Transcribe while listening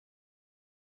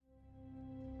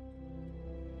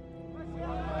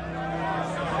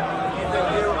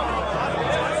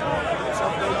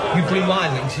through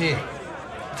my here.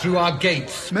 Through our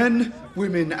gates. Men,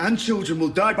 women, and children will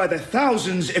die by their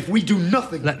thousands if we do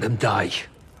nothing. Let them die.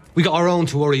 We got our own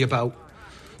to worry about.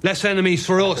 Less enemies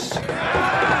for us.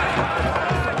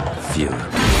 Fewer.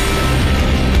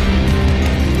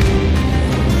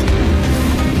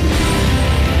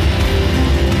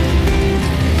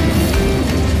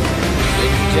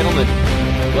 Ladies and gentlemen,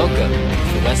 welcome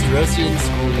to the Westerosian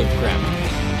School of Grammar.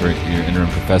 We're your interim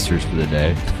professors for the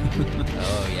day.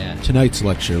 Oh, yeah. Tonight's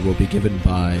lecture will be given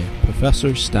by Professor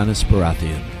Stanis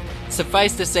Baratheon.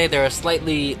 Suffice to say, there are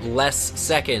slightly less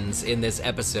seconds in this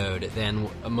episode than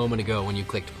a moment ago when you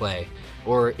clicked play.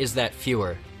 Or is that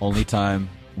fewer? Only time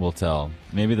will tell.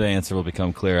 Maybe the answer will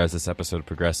become clear as this episode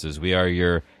progresses. We are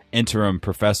your interim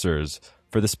professors.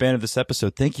 For the span of this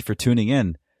episode, thank you for tuning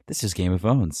in. This is Game of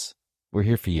Owns. We're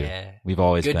here for you. Yeah. We've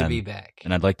always been. Good to be back.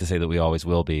 And I'd like to say that we always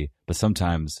will be, but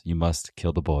sometimes you must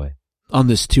kill the boy. On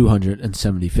this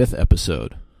 275th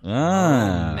episode. Oh,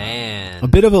 man. A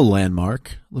bit of a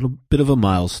landmark, a little bit of a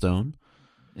milestone.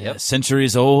 Yep.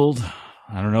 Centuries old.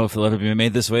 I don't know if it'll ever be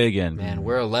made this way again. Man,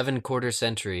 we're 11 quarter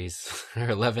centuries, or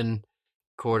 11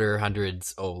 quarter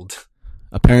hundreds old.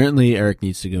 Apparently, Eric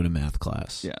needs to go to math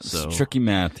class. Yeah, so tricky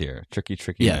math here. Tricky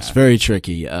yes, math. very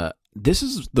tricky. This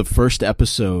is the first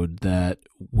episode that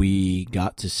we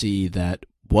got to see that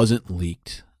wasn't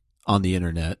leaked on the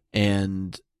internet,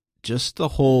 and just the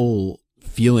whole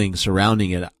feeling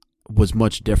surrounding it was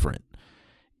much different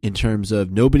in terms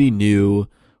of nobody knew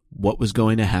what was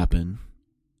going to happen,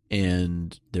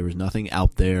 and there was nothing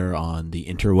out there on the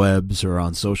interwebs or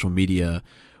on social media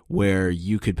where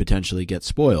you could potentially get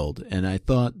spoiled. And I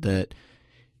thought that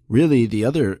really the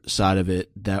other side of it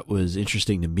that was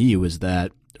interesting to me was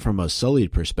that from a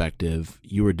Sullied perspective,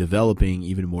 you were developing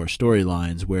even more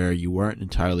storylines where you weren't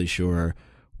entirely sure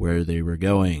where they were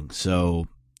going. So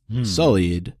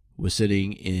Sullied was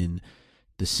sitting in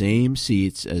the same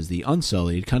seats as the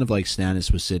Unsullied, kind of like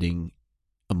Stannis was sitting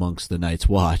amongst the Night's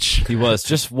Watch. He was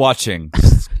just watching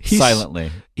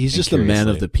silently. He's just a man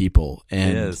of the people.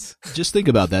 And just think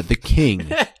about that. The king,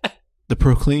 the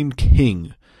proclaimed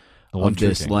king of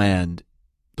this land,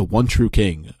 the one true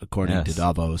king, according to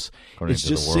Davos, is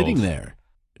just sitting there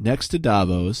next to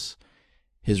Davos,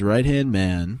 his right-hand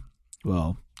man,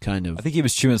 well, kind of. I think he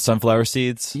was chewing sunflower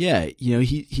seeds. Yeah,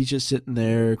 he's just sitting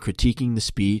there critiquing the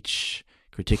speech,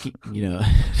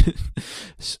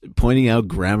 pointing out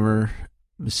grammar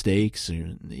mistakes.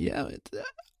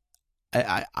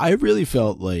 I really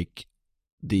felt like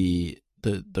the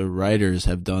writers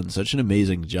have done such an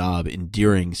amazing job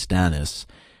endearing Stannis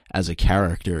as a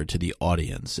character to the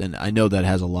audience, and I know that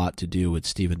has a lot to do with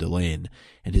Stephen Delane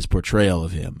and his portrayal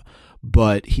of him.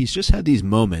 But he's just had these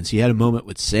moments. He had a moment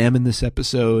with Sam in this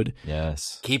episode.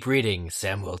 Yes. Keep reading,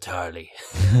 Samuel Tarly.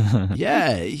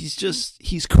 Yeah,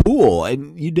 he's cool.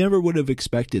 And you never would have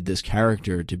expected this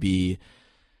character to be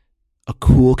a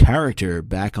cool character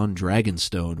back on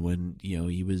Dragonstone when,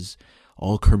 he was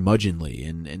all curmudgeonly.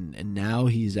 And now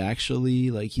he's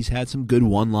actually, he's had some good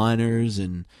one-liners,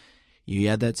 and you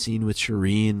had that scene with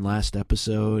Shireen last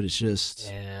episode. It's just...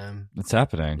 Yeah. It's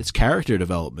happening. It's character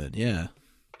development, yeah.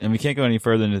 And we can't go any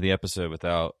further into the episode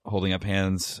without holding up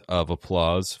hands of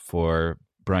applause for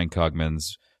Brian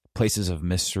Cogman's places of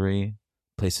mystery,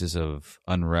 places of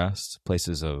unrest,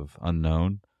 places of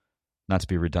unknown. Not to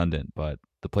be redundant, but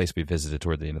the place we visited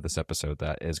toward the end of this episode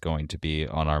that is going to be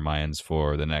on our minds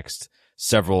for the next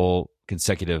several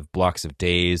consecutive blocks of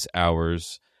days,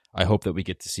 hours. I hope that we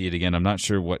get to see it again. I'm not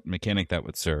sure what mechanic that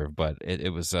would serve, but it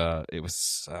was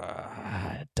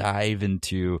dive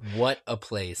into what a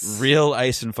place, real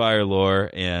Ice and Fire lore,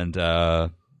 and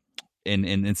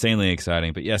insanely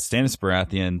exciting. But yes, Stannis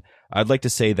Baratheon. I'd like to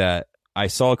say that I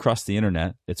saw across the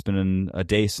internet. It's been a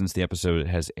day since the episode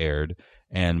has aired,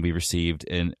 and we received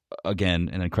an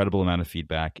incredible amount of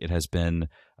feedback. It has been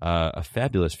a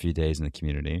fabulous few days in the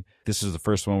community. This is the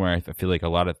first one where I feel like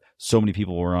so many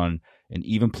people were on an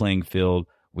even playing field.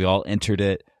 We all entered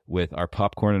it with our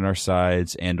popcorn on our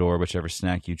sides and or whichever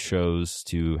snack you chose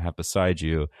to have beside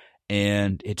you.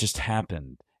 And it just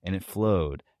happened, and it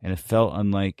flowed, and it felt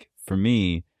unlike, for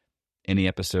me, any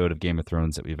episode of Game of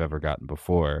Thrones that we've ever gotten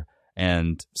before.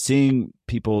 And seeing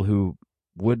people who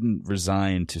wouldn't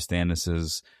resign to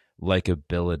Stannis's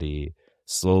likability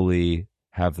slowly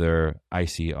have their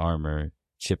icy armor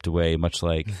chipped away, much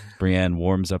like Brienne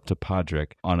warms up to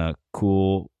Podrick on a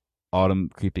cool autumn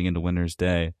creeping into winter's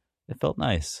day. It felt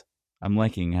nice. I'm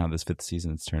liking how this fifth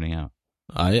season is turning out.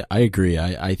 I agree.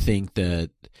 I think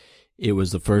that it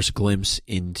was the first glimpse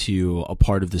into a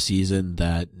part of the season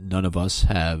that none of us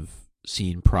have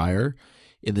seen prior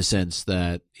in the sense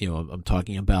that, I'm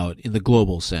talking about in the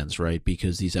global sense, right?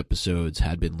 Because these episodes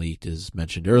had been leaked, as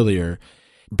mentioned earlier.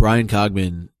 Brian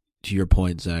Cogman, to your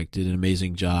point, Zach, did an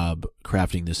amazing job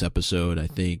crafting this episode. I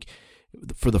think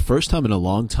for the first time in a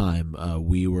long time,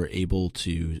 we were able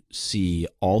to see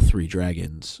all three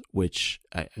dragons, which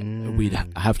we'd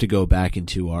have to go back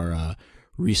into our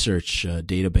research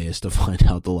database to find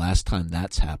out the last time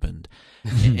that's happened.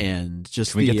 And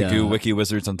just Can we get the Goo Wiki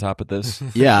Wizards on top of this?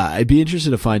 Yeah, I'd be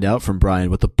interested to find out from Brian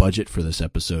what the budget for this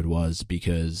episode was,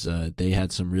 because they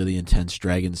had some really intense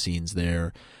dragon scenes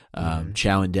there,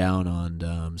 chowing down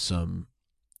on some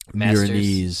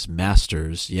Miranese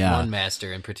masters. Yeah, one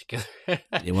master in particular.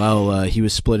 Well, he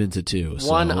was split into two. So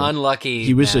one unlucky.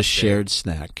 He was master. a shared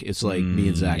snack. It's like me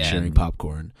and Zach sharing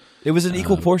popcorn. It was an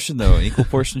equal portion, though, an equal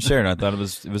portion shared. I thought it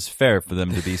was fair for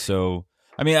them to be so.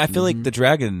 I mean, I feel like the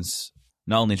dragons,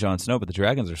 not only Jon Snow, but the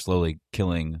dragons are slowly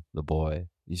killing the boy.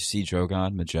 You see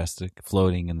Drogon, majestic,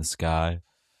 floating in the sky.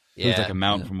 It was like a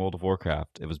mount from World of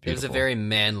Warcraft. It was beautiful. It was a very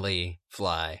manly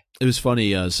fly. It was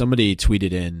funny. Somebody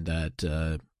tweeted in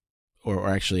that, or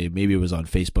actually maybe it was on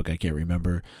Facebook, I can't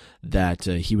remember, that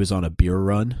he was on a beer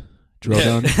run.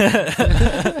 Drogon.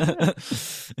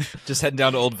 Just heading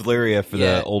down to Old Valyria for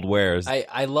the old wares.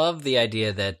 I love the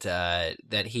idea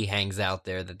that he hangs out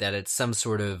there, that it's some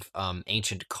sort of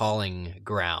ancient calling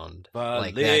ground. Valyria,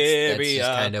 like that's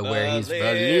just kind of where he's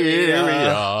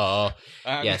Valyria.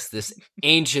 Yes, this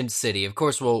ancient city. Of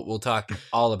course, we'll talk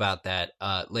all about that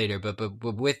later. But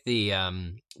with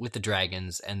the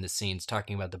dragons and the scenes,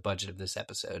 talking about the budget of this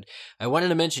episode, I wanted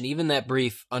to mention even that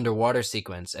brief underwater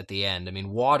sequence at the end. I mean,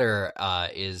 water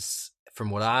is,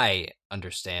 from what I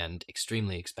understand,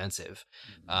 extremely expensive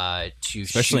to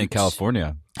especially in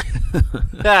California.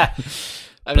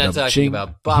 I'm not talking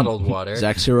about bottled water.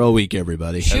 Zach's here all week,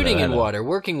 everybody. Shooting in water,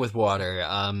 working with water,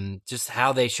 just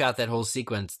how they shot that whole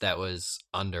sequence that was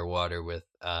underwater with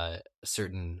a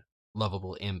certain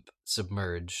lovable imp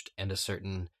submerged and a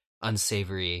certain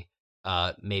unsavory,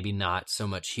 maybe not so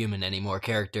much human anymore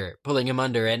character pulling him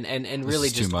under, and really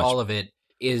just all of it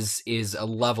is a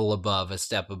level above, a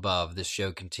step above. This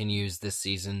show continues this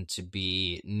season to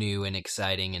be new and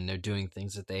exciting, and they're doing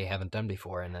things that they haven't done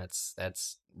before, and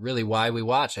that's really why we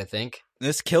watch, I think.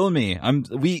 It's killing me.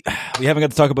 We haven't got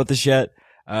to talk about this yet.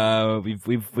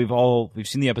 We've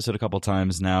seen the episode a couple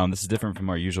times now, and this is different from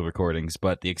our usual recordings,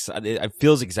 but it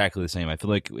feels exactly the same. I feel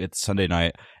like it's Sunday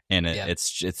night, and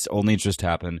it's only just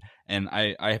happened, and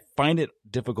I find it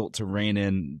difficult to rein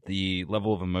in the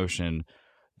level of emotion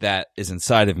that is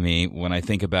inside of me when I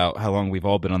think about how long we've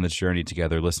all been on this journey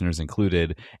together, listeners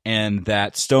included, and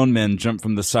that Stoneman jumped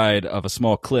from the side of a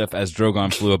small cliff as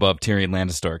Drogon flew above Tyrion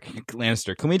Lannister.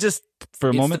 Can we just, for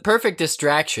a moment? It's the perfect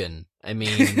distraction. I mean,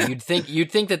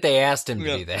 you'd think that they asked him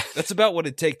to do that. That's about what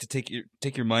it takes to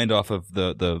take your mind off of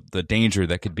the danger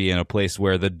that could be in a place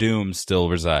where the doom still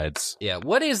resides. Yeah,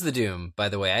 what is the doom, by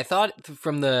the way? I thought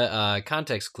from the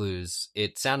context clues,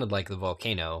 it sounded like the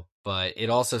volcano, but it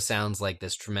also sounds like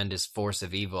this tremendous force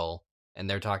of evil, and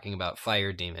they're talking about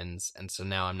fire demons, and so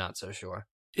now I'm not so sure.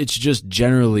 It's just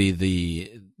generally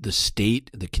the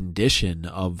state, the condition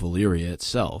of Valyria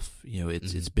itself.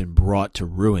 It's been brought to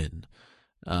ruin.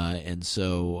 And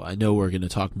so I know we're going to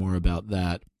talk more about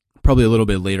that probably a little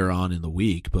bit later on in the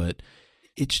week, but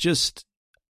it's just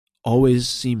always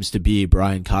seems to be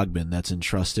Brian Cogman that's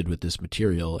entrusted with this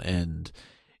material. And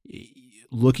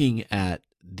looking at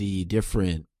the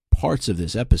different parts of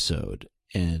this episode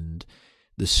and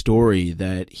the story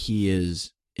that he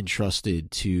is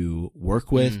entrusted to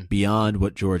work with beyond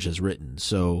what George has written.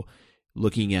 So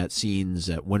looking at scenes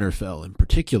at Winterfell in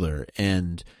particular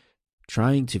and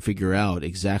trying to figure out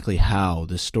exactly how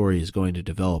this story is going to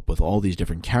develop with all these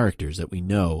different characters that we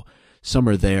know. Some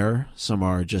are there, some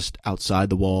are just outside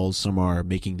the walls, some are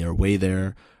making their way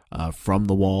there from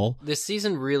the wall. This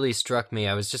season really struck me.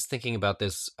 I was just thinking about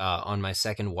this on my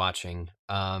second watching,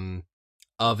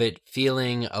 of it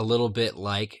feeling a little bit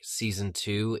like season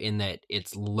 2 in that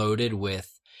it's loaded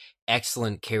with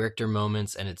excellent character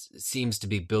moments, and it seems to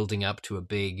be building up to a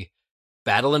big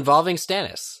battle involving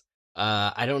Stannis.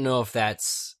 I don't know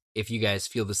if you guys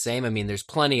feel the same. I mean, there's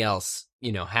plenty else,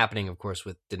 happening, of course,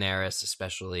 with Daenerys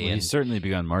especially. Well, he's certainly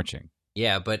begun marching.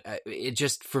 Yeah, but it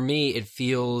just, for me, it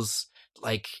feels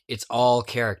like it's all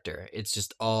character. It's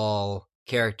just all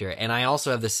character. And I also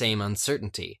have the same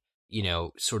uncertainty,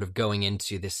 sort of going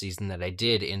into this season that I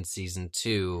did in season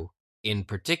 2 in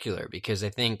particular, because I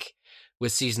think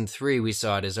with season 3, we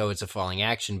saw it as, it's a falling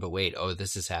action, but wait,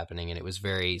 this is happening. And it was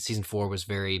season 4 was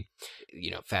very,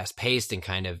 fast paced and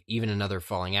kind of even another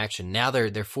falling action. Now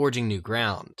they're forging new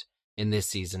ground in this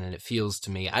season, and it feels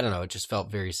to me, I don't know, it just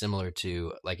felt very similar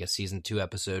to like a season 2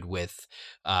 episode with,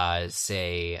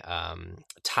 say,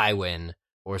 Tywin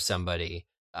or somebody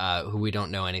who we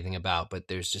don't know anything about, but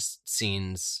there's just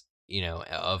scenes,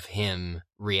 of him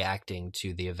reacting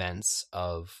to the events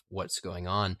of what's going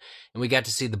on. And we got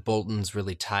to see the Boltons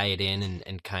really tie it in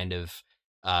and kind of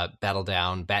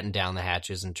batten down the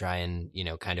hatches and try and,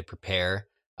 kind of prepare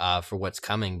for what's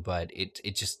coming. But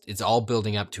it's all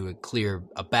building up to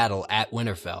a battle at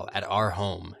Winterfell, at our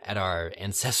home, at our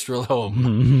ancestral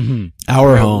home,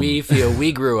 our home. We feel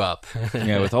we grew up.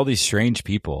 Yeah, with all these strange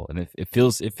people, and it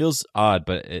feels odd,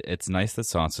 but it's nice that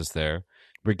Sansa's there.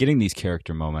 We're getting these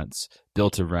character moments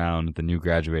built around the new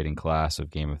graduating class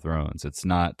of Game of Thrones. It's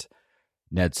not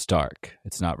Ned Stark.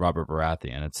 It's not Robert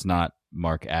Baratheon. It's not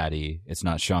Mark Addy. It's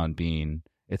not Sean Bean.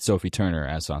 It's Sophie Turner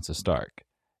as Sansa Stark.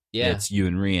 Yeah. It's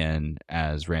Ewan Rian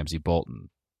as Ramsay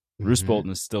Bolton. Roose Bolton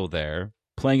is still there,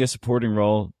 playing a supporting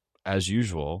role as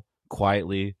usual,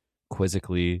 quietly,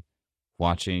 quizzically,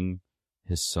 watching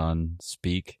his son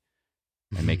speak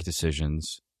and make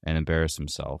decisions and embarrass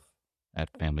himself at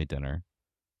family dinner.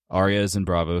 Arya is in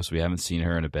Bravos. We haven't seen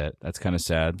her in a bit. That's kind of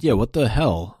sad. Yeah, what the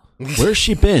hell? Where's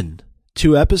she been?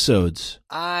 2 episodes.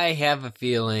 I have a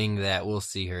feeling that we'll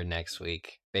see her next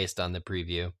week based on the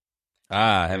preview.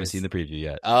 I haven't seen the preview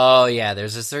yet. Oh, yeah.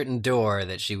 There's a certain door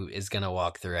that she is going to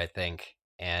walk through, I think,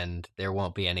 and there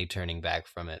won't be any turning back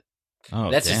from it.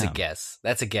 Oh, That's damn. just a guess.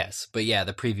 That's a guess. But yeah,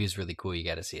 the preview is really cool. You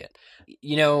got to see it.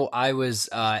 I was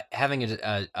having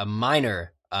a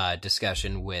minor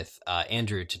discussion with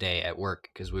Andrew today at work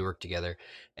because we work together,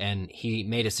 and he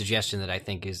made a suggestion that I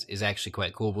think is actually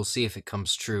quite cool. We'll see if it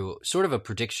comes true. Sort of a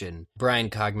prediction. Brian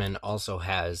Cogman also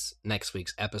has next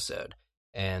week's episode,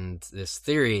 and this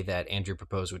theory that Andrew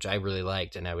proposed, which I really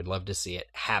liked and I would love to see it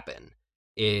happen,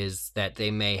 is that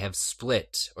they may have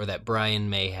split, or that Brian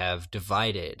may have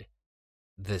divided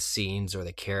the scenes or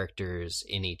the characters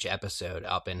in each episode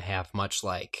up in half, much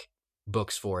like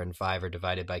books 4 and 5 are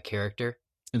divided by character.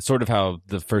 And sort of how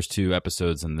the first 2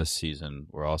 episodes in this season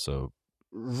were also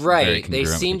right. They congruent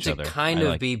with seem each to other. kind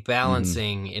of be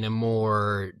balancing in a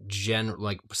more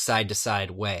like side to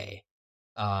side way.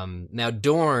 Now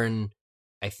Dorne,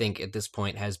 I think at this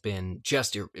point has been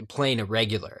just plain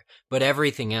irregular, but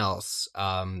everything else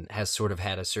has sort of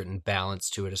had a certain balance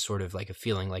to it, a sort of like a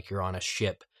feeling like you're on a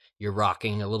ship. You're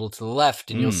rocking a little to the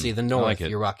left and you'll see the north. like it.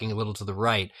 You're rocking a little to the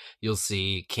right. You'll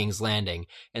see King's Landing.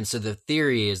 And so the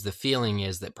feeling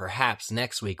is that perhaps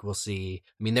next week we'll see,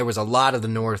 there was a lot of the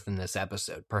north in this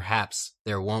episode. Perhaps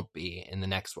there won't be in the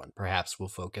next one. Perhaps we'll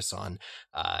focus on,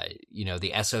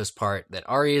 the Essos part that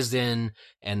Arya's in,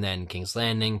 and then King's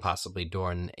Landing, possibly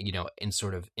Dorne, in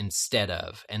sort of instead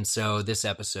of. And so this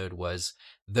episode was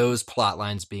those plot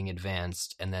lines being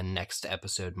advanced, and then next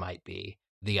episode might be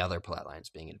the other plot lines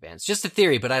being advanced. Just a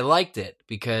theory, but I liked it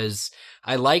because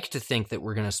I like to think that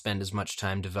we're going to spend as much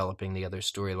time developing the other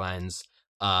storylines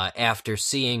after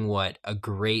seeing what a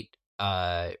great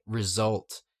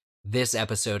result this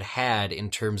episode had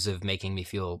in terms of making me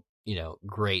feel,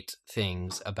 great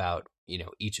things about,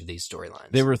 each of these storylines.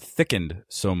 They were thickened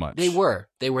so much. They were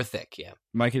thick, yeah.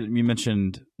 Mike, you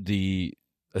mentioned the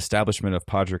establishment of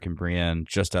Podrick and Brienne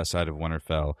just outside of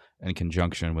Winterfell in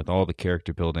conjunction with all the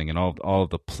character building and all of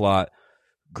the plot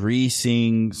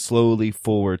greasing slowly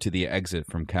forward to the exit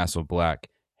from Castle Black,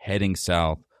 heading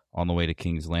south on the way to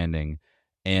King's Landing.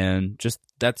 And just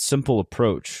that simple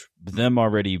approach, them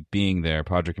already being there,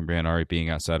 Podrick and Brienne already being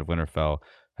outside of Winterfell,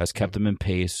 has kept them in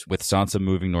pace with Sansa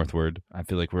moving northward. I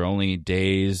feel like we're only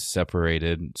days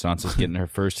separated. Sansa's getting her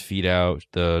first feet out.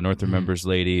 The North Remembers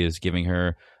lady is giving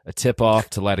her a tip-off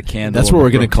to light a candle. That's what we're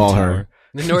going to call her.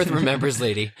 The North Remembers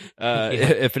lady.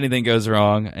 If anything goes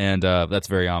wrong, and that's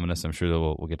very ominous. I'm sure that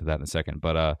we'll get to that in a second.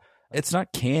 But it's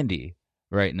not candy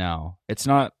right now. It's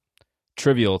not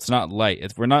trivial. It's not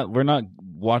light. We're not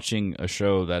watching a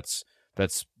show that's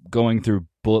going through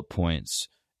bullet points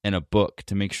in a book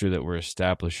to make sure that we're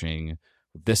establishing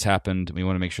this happened. We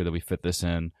want to make sure that we fit this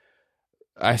in.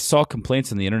 I saw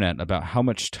complaints on the internet about how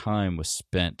much time was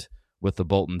spent with the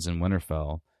Boltons in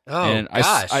Winterfell. Oh, and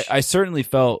gosh. I certainly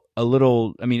felt a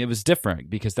little. It was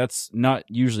different because that's not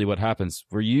usually what happens.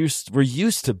 We're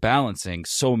used to balancing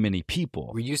so many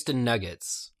people. We're used to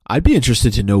nuggets. I'd be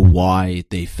interested to know why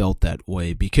they felt that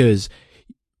way, because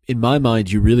in my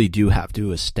mind, you really do have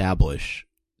to establish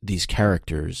these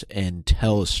characters and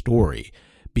tell a story,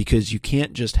 because you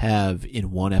can't just have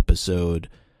in one episode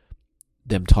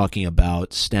them talking about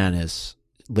Stannis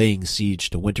laying siege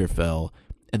to Winterfell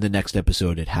and the next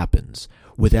episode it happens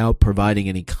without providing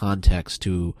any context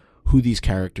to who these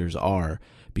characters are,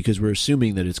 because we're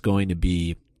assuming that it's going to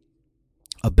be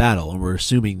a battle, and we're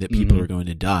assuming that people are going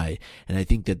to die. And I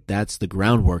think that that's the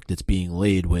groundwork that's being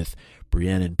laid with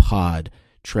Brienne and Pod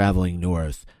traveling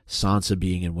north, Sansa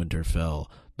being in Winterfell,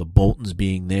 the Boltons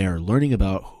being there, learning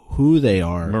about who they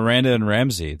are. Miranda and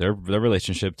Ramsay, their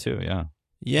relationship too, yeah.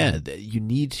 Yeah, you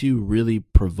need to really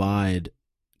provide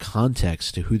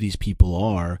context to who these people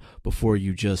are before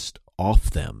you just off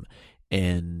them.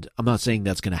 And I'm not saying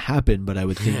that's going to happen, but I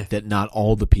would think that not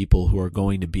all the people who are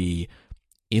going to be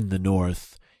in the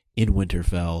North, in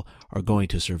Winterfell, are going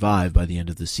to survive by the end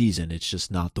of the season. It's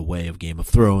just not the way of Game of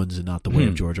Thrones and not the way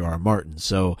of George R.R. Martin.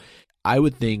 So I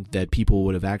would think that people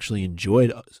would have actually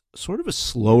enjoyed sort of a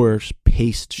slower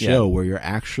paced show where you're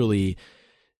actually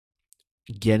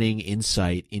getting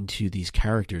insight into these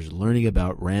characters, learning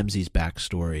about Ramsay's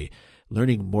backstory,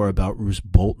 learning more about Roose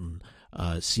Bolton,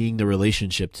 seeing the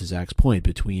relationship, to Zach's point,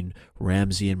 between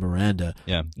Ramsay and Miranda,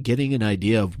 getting an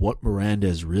idea of what Miranda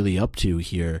is really up to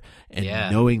here, and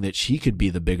knowing that she could be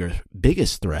the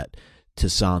biggest threat to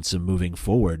Sansa moving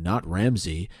forward, not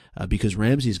Ramsay, because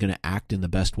Ramsay is going to act in the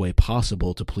best way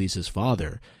possible to please his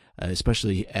father,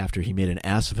 especially after he made an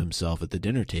ass of himself at the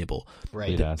dinner table.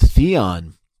 Right.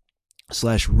 Theon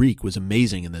 / Reek was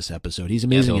amazing in this episode. He's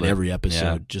amazing in every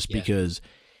episode because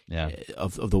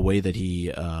of the way that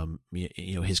he,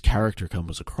 his character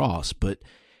comes across. But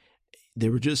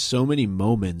there were just so many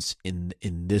moments in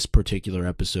this particular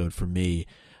episode for me,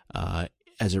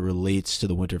 as it relates to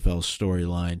the Winterfell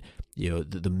storyline.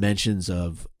 The mentions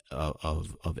of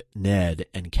Ned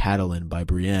and Catelyn by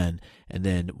Brienne, and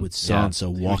then with Sansa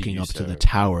walking up to the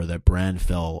tower that Bran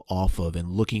fell off of and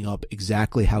looking up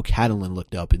exactly how Catelyn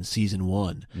looked up in season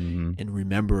 1, and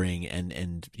remembering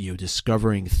and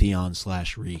discovering Theon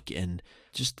 / Reek, and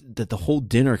just that the whole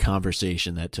dinner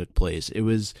conversation that took place. It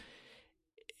was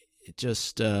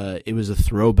a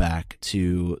throwback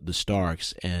to the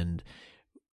Starks, and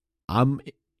I'm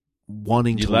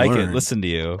wanting to learn. It. Listen to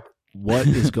you. What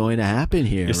is going to happen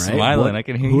here? You're right? Smiling. I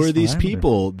can hear you. Who are these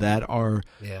people that are,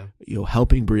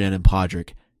 helping Brienne and Podrick,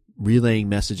 relaying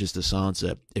messages to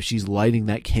Sansa? If she's lighting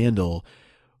that candle,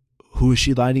 who is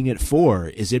she lighting it for?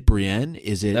 Is it Brienne?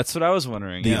 Is it? That's what I was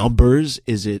wondering. The Umbers?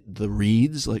 Is it the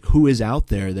Reeds? Like, who is out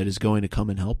there that is going to come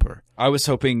and help her? I was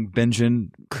hoping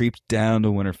Benjen creeped down to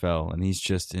Winterfell and he's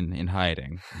just in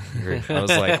hiding. I was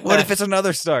like, what if it's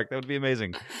another Stark? That would be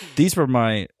amazing. These were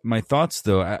my thoughts,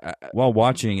 though. While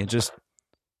watching, this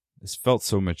felt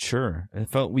so mature. It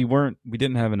felt we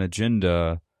didn't have an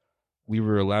agenda. We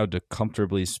were allowed to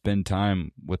comfortably spend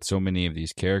time with so many of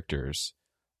these characters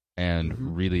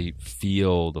and really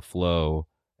feel the flow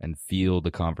and feel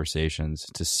the conversations,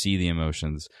 to see the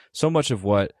emotions. So much of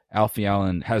what Alfie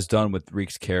Allen has done with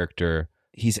Reek's character,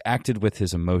 he's acted with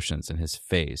his emotions and his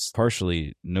face,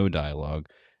 partially no dialogue.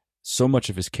 So much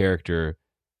of his character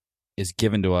is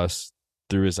given to us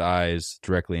through his eyes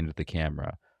directly into the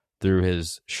camera, through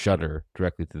his shudder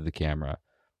directly through the camera.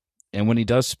 And when he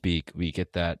does speak, we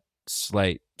get that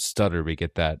slight stutter, we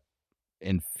get that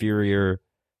inferior,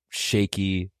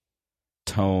 shaky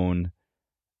tone.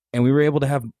 And we were able to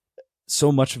have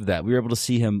so much of that. We were able to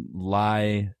see him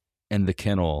lie in the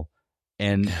kennel.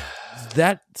 And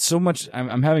that so much,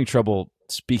 I'm having trouble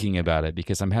speaking about it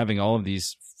because I'm having all of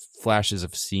these flashes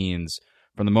of scenes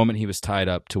from the moment he was tied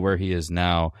up to where he is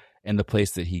now, and the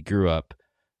place that he grew up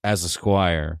as a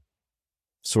squire,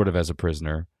 sort of as a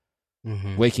prisoner,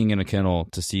 waking in a kennel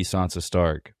to see Sansa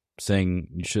Stark saying,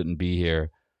 "You shouldn't be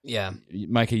here." Yeah.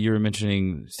 Micah, you were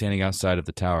mentioning standing outside of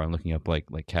the tower and looking up like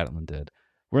Catelyn did.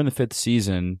 We're in the 5th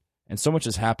season, and so much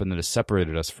has happened that has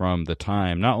separated us from the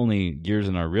time, not only years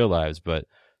in our real lives, but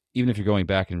even if you're going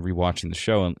back and rewatching the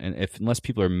show, and unless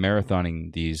people are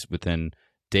marathoning these within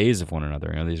days of one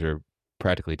another, these are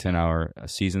practically 10-hour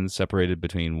seasons separated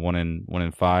between 1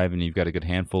 and 5, and you've got a good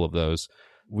handful of those.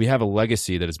 We have a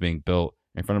legacy that is being built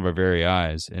in front of our very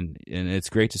eyes, and it's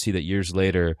great to see that years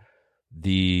later,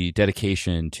 the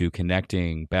dedication to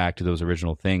connecting back to those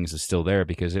original things is still there,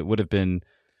 because it would have been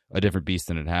a different beast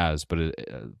than it has, but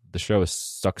the show has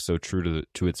stuck so true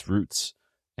to its roots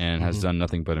and has done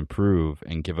nothing but improve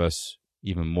and give us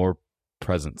even more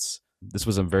presence. This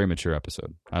was a very mature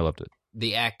episode. I loved it.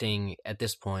 The acting at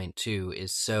this point, too,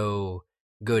 is so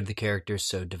good. The character's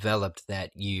so developed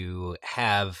that you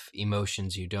have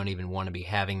emotions you don't even want to be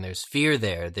having. There's fear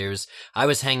there. I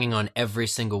was hanging on every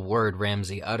single word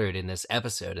Ramsay uttered in this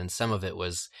episode, and some of it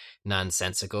was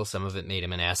nonsensical. Some of it made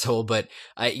him an asshole, but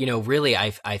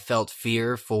I felt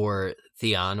fear for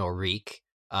Theon or Reek.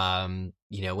 When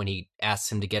he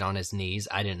asked him to get on his knees,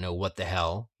 I didn't know what the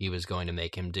hell he was going to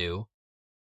make him do.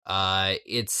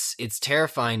 It's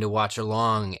terrifying to watch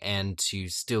along and to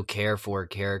still care for a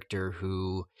character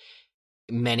who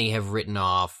many have written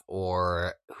off,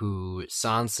 or who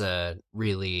Sansa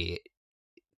really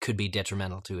could be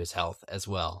detrimental to his health as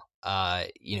well.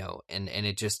 You know, and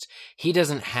it just, he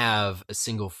doesn't have a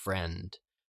single friend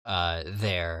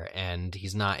there, and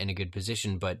he's not in a good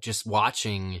position. But just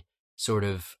watching sort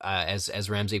of as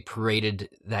Ramsay paraded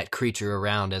that creature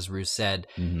around, as Roose said,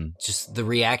 just the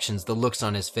reactions, the looks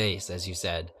on his face, as you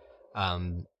said,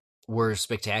 were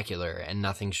spectacular and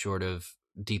nothing short of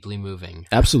deeply moving.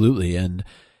 Absolutely. And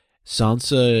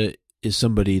Sansa is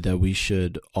somebody that we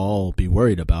should all be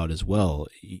worried about as well.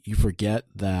 You forget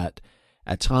that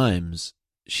at times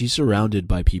she's surrounded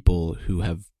by people who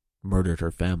have murdered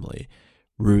her family.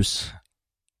 Roose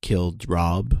killed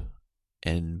Robb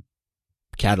and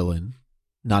Catelyn,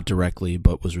 not directly,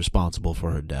 but was responsible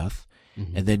for her death.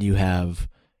 And then you have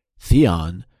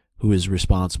Theon, who is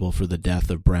responsible for the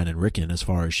death of Bran and Rickon, as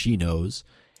far as she knows.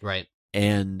 Right.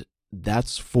 And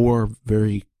that's 4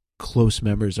 very close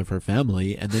members of her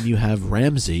family. And then you have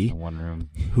Ramsay, in one room,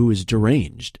 who is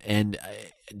deranged. And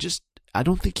I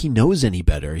don't think he knows any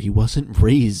better. He wasn't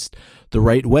raised the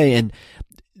right way. And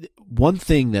one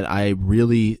thing that I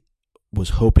really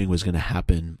was hoping was going to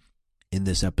happen in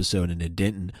this episode, and it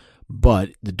didn't,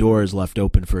 but the door is left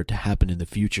open for it to happen in the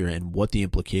future, and what the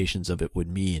implications of it would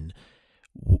mean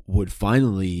would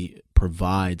finally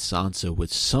provide Sansa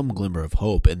with some glimmer of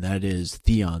hope, and that is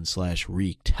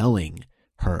Theon/Reek telling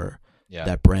her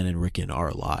that Bran and Rickon are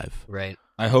alive. Right.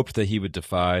 I hoped that he would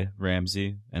defy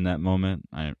Ramsay in that moment.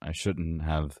 I shouldn't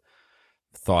have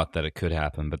thought that it could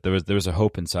happen, but there was a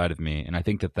hope inside of me, and I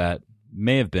think that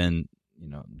may have been,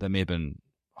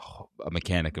 a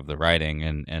mechanic of the writing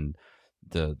and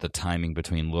the timing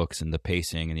between looks and the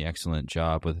pacing and the excellent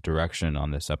job with direction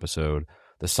on this episode.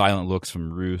 The silent looks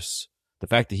from Roose, the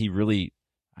fact that he really,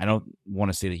 I don't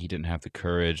want to say that he didn't have the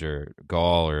courage or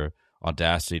gall or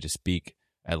audacity to speak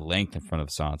at length in front of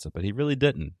Sansa, but he really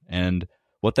didn't. And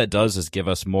what that does is give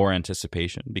us more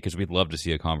anticipation, because we'd love to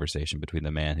see a conversation between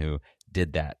the man who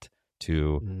did that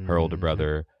to her older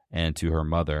brother and to her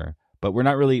mother. But we're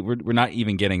not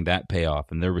even getting that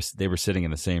payoff, and they were sitting in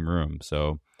the same room.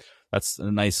 So that's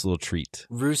a nice little treat.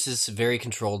 Roose is very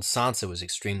controlled. Sansa was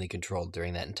extremely controlled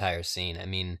during that entire scene. I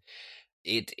mean,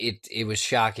 it was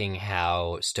shocking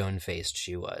how stone-faced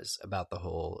she was about the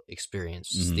whole experience.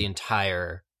 Just the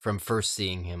entire, from first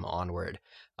seeing him onward.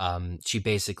 She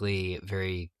basically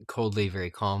very coldly,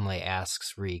 very calmly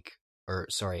asks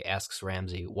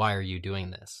Ramsay, "Why are you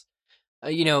doing this?"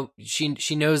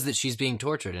 She knows that she's being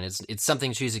tortured, and it's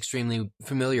something she's extremely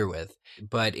familiar with.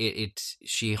 But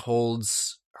she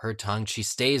holds her tongue, she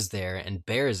stays there and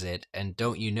bears it. And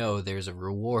don't you know, there's a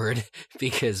reward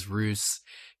because Roose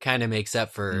kind of makes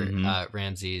up for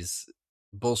Ramsay's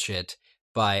bullshit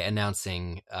by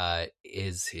announcing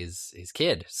his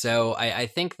kid. So I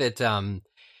think that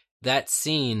that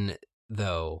scene,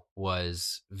 though,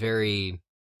 was very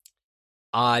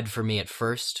odd for me at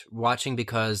first watching,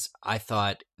 because I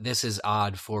thought, this is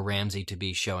odd for Ramsay to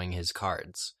be showing his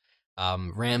cards.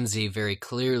 Ramsay very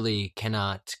clearly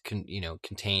cannot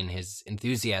contain his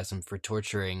enthusiasm for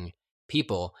torturing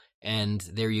people, and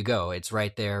there you go, it's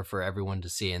right there for everyone to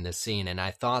see in this scene. And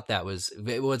I thought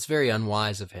it's very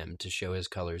unwise of him to show his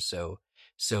colors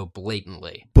so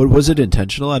blatantly. But was it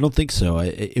intentional? I don't think so.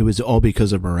 It was all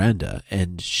because of Miranda,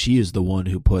 and she is the one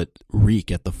who put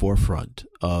Reek at the forefront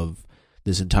of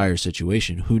this entire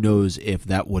situation. Who knows if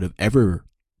that would have ever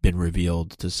been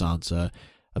revealed to Sansa.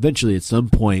 Eventually, at some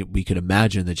point, we could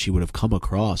imagine that she would have come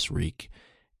across Reek.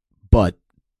 But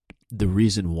the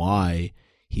reason why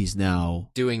he's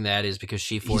now doing that is because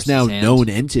she forced he's now his hand. Known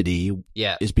entity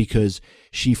Yeah. is because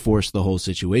she forced the whole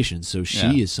situation. So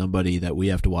she is somebody that we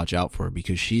have to watch out for,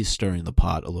 because she's stirring the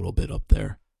pot a little bit up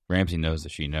there. Ramsay knows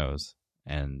that she knows,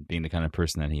 and being the kind of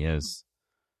person that he is,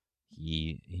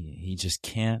 he just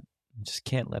can't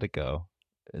let it go.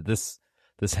 This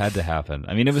had to happen.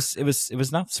 I mean, it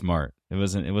was not smart. It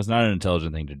was not an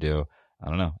intelligent thing to do. I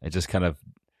don't know. It just kind of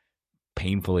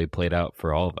painfully played out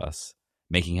for all of us,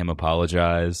 making him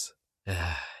apologize,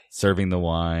 serving the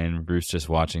wine, Bruce just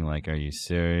watching like, are you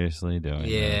seriously doing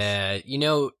this? Yeah.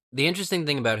 The interesting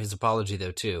thing about his apology,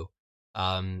 though, too,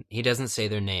 he doesn't say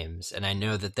their names, and I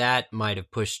know that might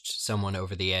have pushed someone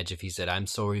over the edge if he said, "I'm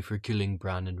sorry for killing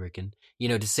Bran and Rickon,"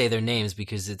 to say their names,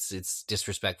 because it's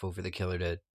disrespectful for the killer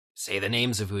to say the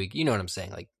names of who you know what I'm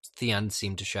saying. Like, Theon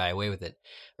seemed to shy away with it,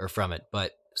 or from it.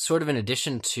 But sort of in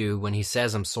addition to when he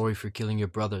says, "I'm sorry for killing your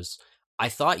brothers," I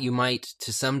thought you might,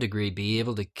 to some degree, be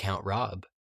able to count Robb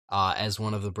as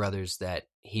one of the brothers that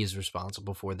he is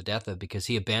responsible for the death of, because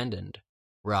he abandoned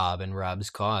Robb and Robb's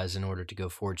cause in order to go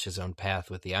forge his own path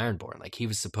with the Ironborn. Like, he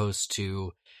was supposed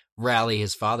to rally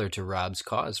his father to Robb's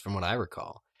cause, from what I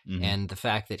recall. Mhm. And the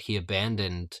fact that he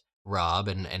abandoned Robb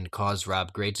and caused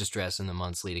Robb great distress in the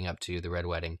months leading up to the Red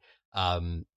Wedding,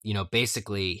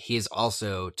 basically he is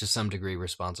also to some degree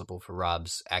responsible for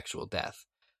Robb's actual death,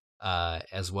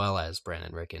 as well as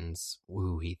Brandon Rickon's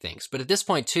who he thinks. But at this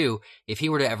point too, if he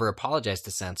were to ever apologize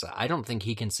to Sansa, I don't think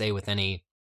he can say with any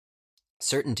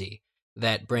certainty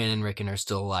that Brandon and Rickon are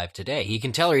still alive today. He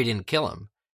can tell her he didn't kill him,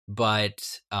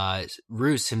 but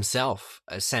Roose himself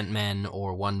sent men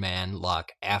or one man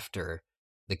Locke after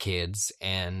the kids,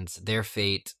 and their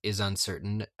fate is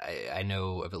uncertain. I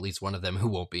know of at least one of them who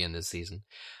won't be in this season.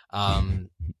 And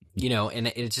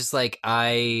it's just like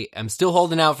I'm still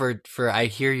holding out for I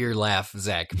hear your laugh,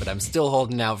 Zach, but I'm still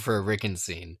holding out for a Rickon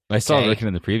scene. I saw Rickon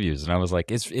in the previews, and I was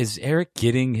like, "Is Eric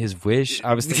getting his wish?"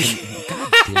 I was thinking,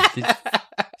 God,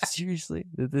 seriously,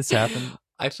 did this happen?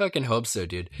 I fucking hope so,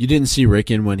 dude. You didn't see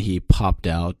Rickon when he popped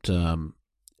out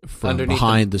from underneath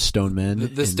behind the stone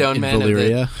men. The stone men,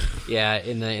 Valyria.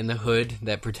 In the hood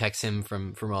that protects him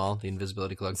from all the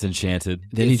invisibility cloak. It's enchanted.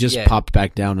 Then he just popped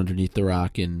back down underneath the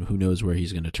rock, and who knows where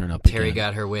he's going to turn up. Terry again.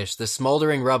 got her wish. The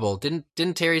smoldering rubble.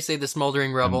 Didn't Terry say the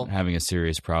smoldering rubble? I'm having a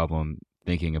serious problem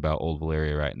thinking about old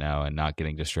Valyria right now and not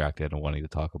getting distracted and wanting to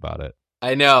talk about it.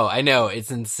 I know.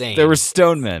 It's insane. There were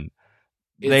stone men.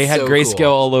 They had so grayscale cool.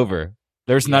 all over.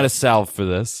 There's not a salve for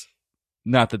this.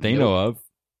 Not that they know of.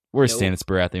 Where's Stannis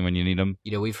Baratheon when you need him?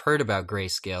 We've heard about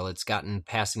grayscale. It's gotten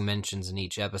passing mentions in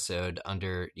each episode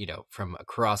from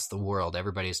across the world.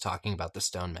 Everybody's talking about the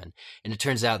stone men. And it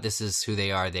turns out this is who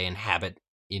they are. They inhabit,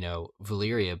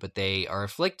 Valyria, but they are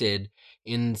afflicted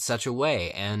in such a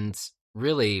way. And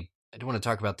really, I don't want to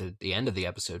talk about the end of the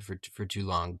episode for too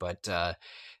long, but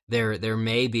there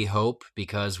may be hope,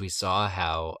 because we saw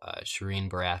how Shireen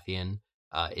Baratheon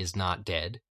is not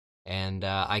dead. And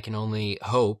I can only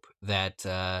hope that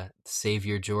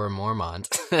Savior Jorah Mormont,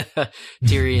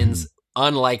 Tyrion's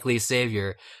unlikely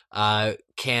savior,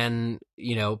 can,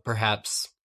 perhaps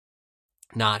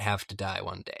not have to die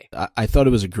one day. I thought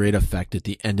it was a great effect at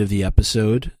the end of the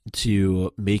episode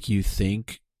to make you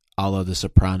think, a la The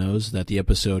Sopranos, that the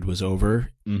episode was over.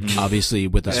 Mm-hmm. Obviously,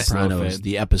 with The Sopranos,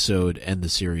 the episode and the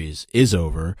series is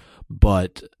over,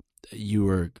 but you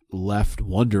were left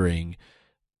wondering,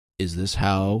 is this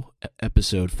how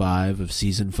episode 5 of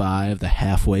season 5, the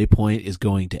halfway point, is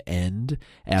going to end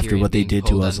after Tyrion what they did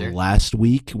to us last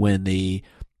week when they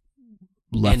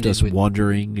left us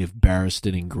wondering if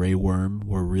Barristan and Grey Worm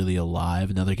were really alive,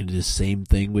 and now they're going to do the same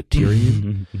thing with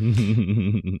Tyrion?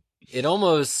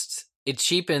 It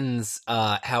cheapens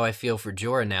how I feel for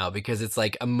Jorah now, because it's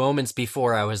like a moments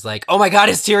before I was like, oh my god,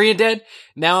 is Tyrion dead?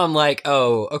 Now I'm like,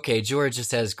 oh, okay, Jorah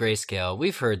just has grayscale.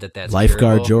 We've heard that's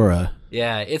Lifeguard curable. Jorah.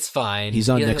 Yeah, it's fine. He's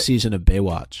on next season of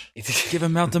Baywatch. Give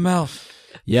him mouth to mouth.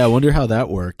 Yeah, I wonder how that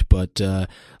worked. But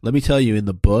let me tell you, in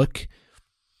the book,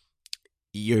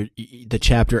 the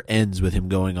chapter ends with him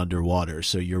going underwater,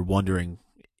 so you're wondering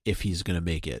if he's going to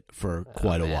make it for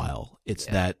quite a while. It's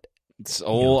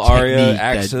old Arya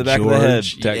axe to the back of the head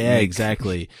technique. Yeah,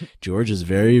 exactly. George is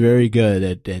very, very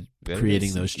good at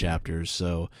creating those chapters.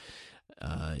 So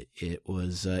it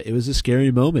was a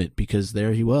scary moment, because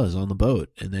there he was on the boat,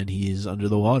 and then he's under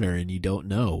the water, and you don't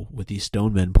know, with these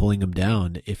stone men pulling him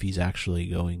down, if he's actually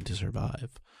going to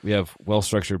survive. We have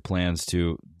well-structured plans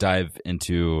to dive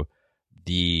into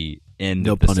the end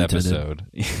of this episode.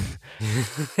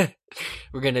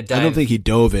 We're gonna dive. I don't think he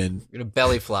dove in. We're gonna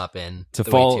belly flop in to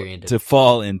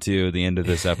fall into the end of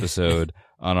this episode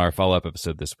on our follow-up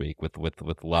episode this week with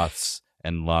lots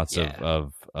and lots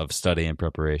of study and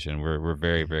preparation. We're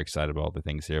very, very excited about all the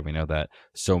things here. We know that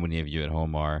so many of you at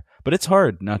home are, but it's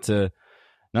hard not to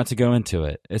go into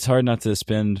it. It's hard not to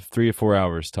spend 3 to 4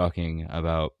 hours talking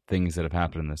about things that have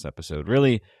happened in this episode.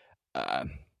 Really,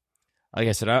 like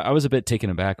I said, I was a bit taken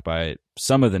aback by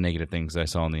some of the negative things I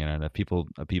saw on the internet.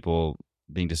 People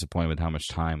being disappointed with how much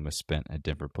time was spent at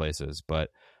different places. But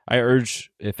I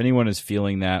urge, if anyone is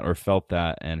feeling that or felt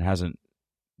that and hasn't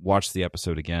watched the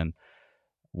episode again,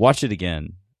 watch it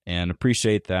again and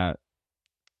appreciate that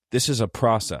this is a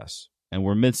process, and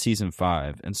we're mid-season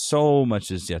 5, and so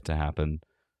much is yet to happen.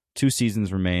 2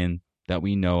 seasons remain that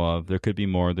we know of. There could be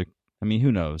more.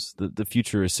 Who knows? The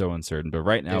future is so uncertain. But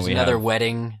right now, there's another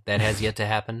wedding that has yet to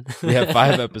happen. We have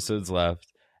 5 episodes left,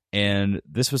 and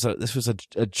this was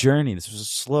a journey. This was a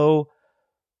slow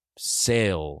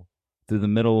sail through the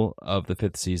middle of the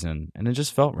 5th season, and it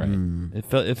just felt right.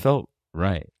 It felt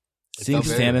right. Seeing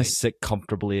Stannis sit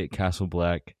comfortably at Castle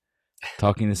Black,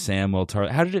 talking to Sam while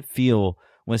how did it feel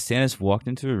when Stannis walked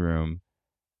into a room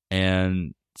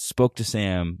and spoke to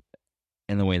Sam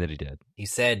in the way that he did? He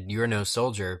said, "You're no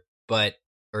soldier, but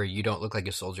or you don't look like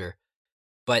a soldier.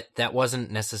 But that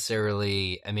wasn't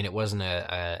necessarily, I mean, it wasn't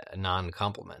a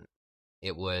non-compliment.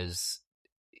 It was,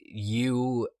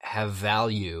 you have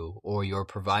value, or you're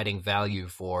providing value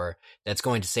for, that's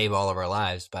going to save all of our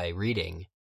lives by reading.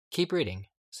 Keep reading,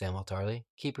 Samuel Tarly.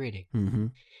 Keep reading. Mm-hmm.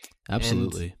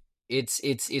 Absolutely. And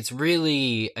it's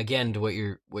really, again, to what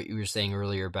you were saying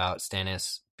earlier about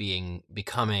Stannis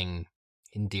becoming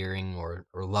endearing or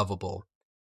lovable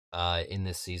in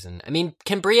this season. I mean,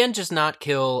 can Brienne just not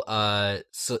kill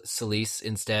Selyse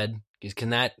instead? Would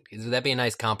that be a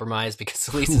nice compromise? Because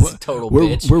Selyse is a total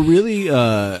bitch. We're really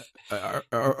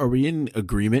are we in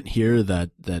agreement here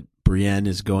that Brienne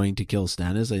is going to kill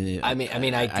Stannis?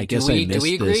 I guess do I missed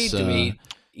we agree? this.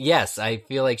 Yes, I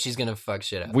feel like she's gonna fuck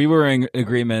shit up. We were in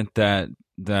agreement that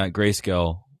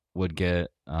Grayscale would get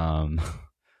the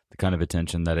kind of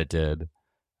attention that it did.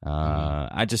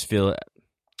 I just feel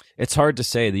it's hard to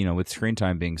say, with screen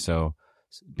time being so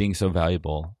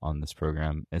valuable on this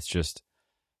program. It's just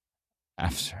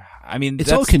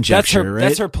it's all conjecture, right?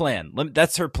 That's her plan.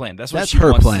 That's her plan. That's what she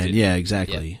her wants plan. to do. Yeah,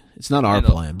 exactly. Yeah. It's not our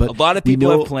plan, but a lot of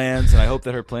people have plans, and I hope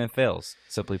that her plan fails.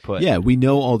 Simply put, yeah, we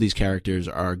know all these characters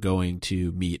are going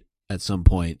to meet at some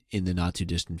point in the not too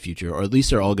distant future, or at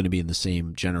least they're all going to be in the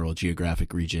same general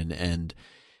geographic region, and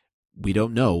we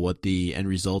don't know what the end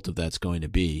result of that's going to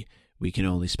be. We can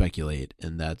only speculate,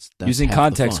 and that's using half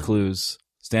context the fun. clues.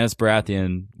 Stannis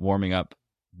Baratheon warming up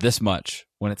this much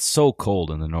when it's so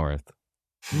cold in the north.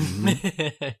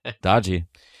 Dodgy,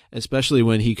 especially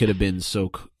when he could have been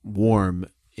so warm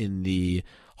in the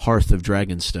hearth of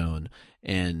Dragonstone,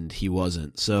 and he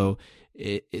wasn't. So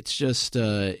it's just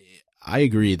I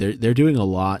agree. They're doing a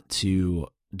lot to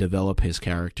develop his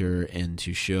character and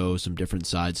to show some different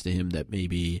sides to him that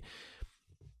maybe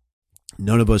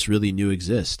none of us really knew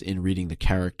exist in reading the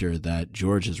character that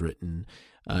George has written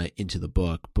into the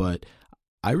book. But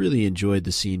I really enjoyed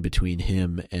the scene between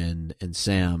him and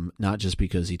Sam, not just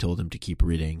because he told him to keep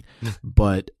reading,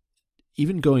 but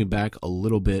even going back a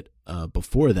little bit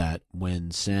before that,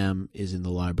 when Sam is in the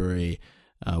library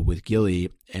with Gilly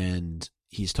and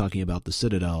he's talking about the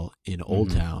Citadel in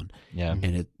Old Town,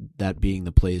 and that being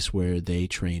the place where they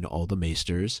train all the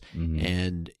maesters.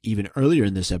 And even earlier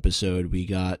in this episode, we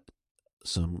got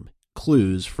some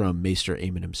clues from Maester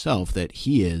Aemon himself that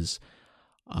he is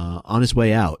on his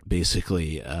way out,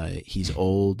 basically. He's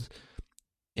old,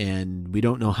 and we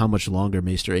don't know how much longer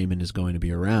Maester Aemon is going to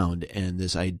be around. And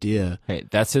this idea... Hey,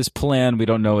 that's his plan. We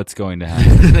don't know what's going to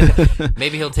happen.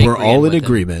 Maybe he'll take We're Brienne all in with him.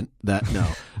 agreement that, no.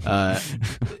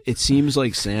 It seems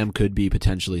like Sam could be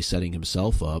potentially setting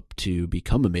himself up to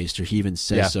become a maester. He even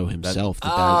says so himself,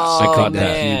 that's something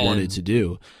that he wanted to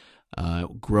do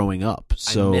growing up.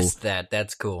 So I missed that.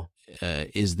 That's cool.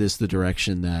 Is this the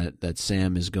direction that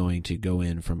Sam is going to go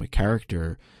in from a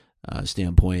character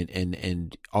standpoint,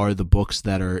 and are the books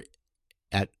that are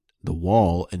at the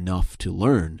wall enough to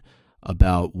learn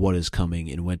about what is coming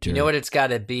in winter? You know what it's got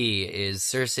to be is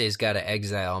Cersei's got to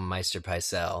exile Maester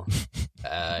Pycelle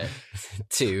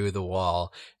to the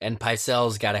wall, and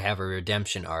Pycelle's got to have a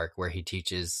redemption arc where he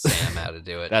teaches Sam how to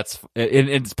do it.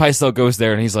 And Pycelle goes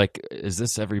there and he's like, "Is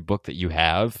this every book that you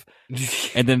have?"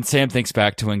 And then Sam thinks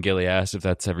back to when Gilly asked if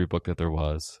that's every book that there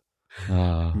was.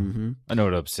 I know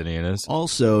what Obsidian is.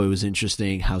 Also, it was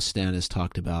interesting how Stannis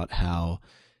talked about how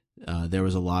there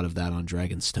was a lot of that on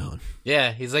Dragonstone.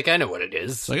 Yeah, he's like, I know what it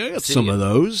is. It's like, I got some of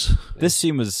those. This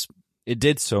scene it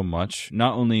did so much.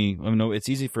 Not only, it's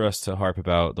easy for us to harp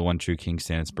about the one true King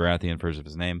Stannis Baratheon, first of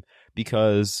his name,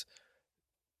 because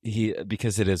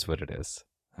it is what it is.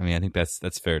 I mean, I think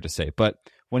that's fair to say. But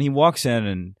when he walks in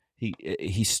and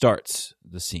he starts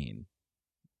the scene,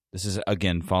 this is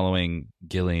again following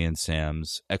Gilly and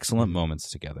Sam's excellent moments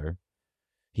together.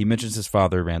 He mentions his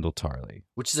father, Randall Tarly,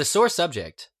 which is a sore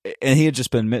subject, and he had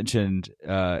just been mentioned in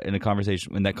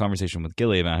that conversation with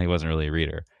Gilly about how he wasn't really a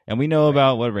reader. And we know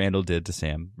about what Randall did to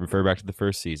Sam. Refer back to the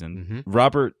first season.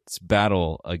 Robert's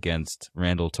battle against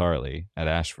Randall Tarly at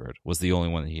Ashford was the only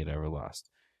one that he had ever lost.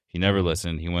 He never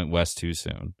listened. He went west too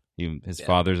soon. His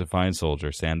father's a fine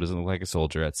soldier. Sam doesn't look like a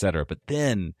soldier, etc. But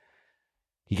then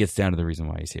he gets down to the reason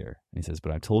why he's here. And he says,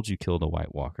 "But I'm told you killed a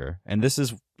White Walker." And this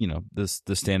is, the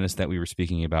Stannis that we were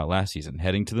speaking about last season,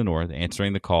 heading to the north,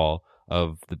 answering the call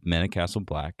of the men at Castle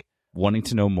Black, wanting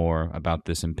to know more about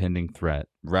this impending threat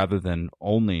rather than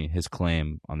only his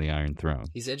claim on the Iron Throne.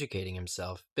 He's educating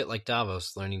himself, a bit like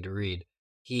Davos learning to read.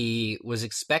 He was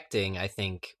expecting, I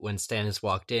think, when Stannis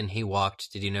walked in,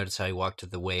 did you notice how he walked to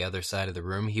the other side of the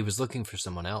room? He was looking for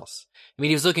someone else. I mean,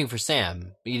 he was looking for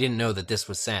Sam, but he didn't know that this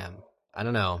was Sam. I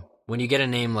don't know. when you get a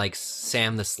name like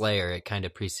Sam the Slayer, it kind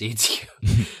of precedes you.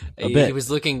 bit. He was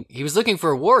looking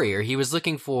for a warrior. He was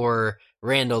looking for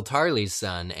Randall Tarley's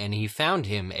son, and he found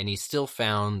him, and he still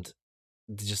found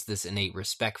just this innate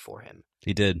respect for him.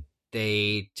 He did.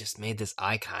 They just made this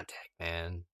eye contact,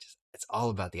 man. It's all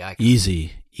about the eye contact.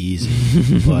 Easy.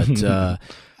 But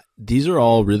these are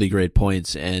all really great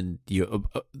points, and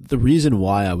the reason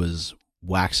why I was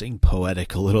waxing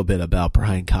poetic a little bit about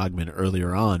Brian Cogman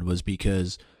earlier on was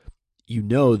because you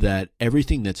know that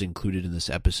everything that's included in this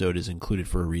episode is included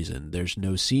for a reason. There's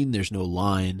no scene, there's no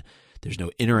line, there's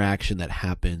no interaction that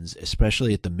happens,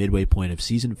 especially at the midway point of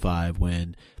season 5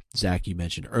 when, Zach, you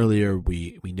mentioned earlier,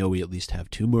 we know we at least have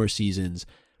 2 more seasons.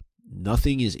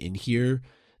 Nothing is in here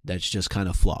that's just kind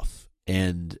of fluff.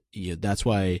 And that's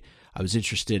why I was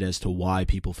interested as to why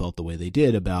people felt the way they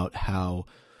did about how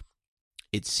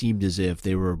it seemed as if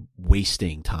they were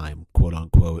wasting time, quote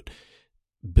unquote,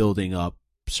 building up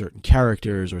certain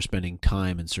characters or spending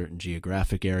time in certain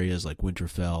geographic areas like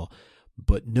Winterfell,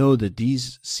 but know that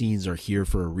these scenes are here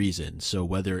for a reason. So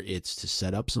whether it's to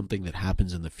set up something that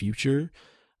happens in the future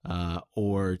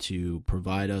or to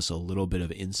provide us a little bit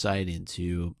of insight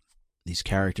into these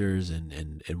characters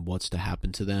and what's to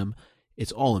happen to them,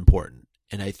 it's all important.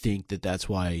 And I think that that's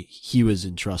why he was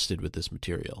entrusted with this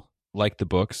material. Like the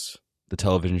books, the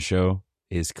television show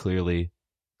is clearly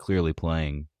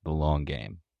playing the long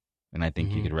game. And I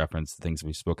think you could reference the things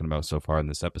we've spoken about so far in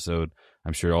this episode.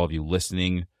 I'm sure all of you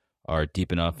listening are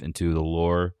deep enough into the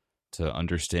lore to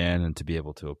understand and to be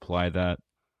able to apply that.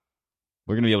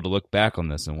 We're going to be able to look back on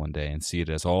this in one day and see it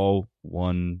as all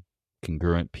one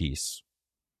congruent piece.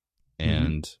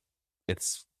 And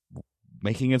it's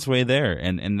making its way there.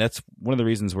 And that's one of the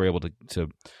reasons we're able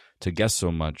to guess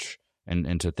so much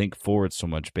and to think forward so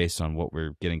much based on what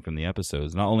we're getting from the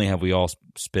episodes. Not only have we all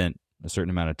spent a certain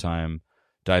amount of time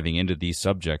diving into these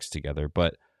subjects together,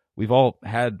 but we've all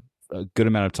had a good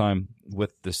amount of time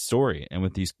with the story and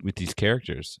with these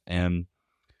characters. And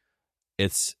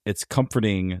it's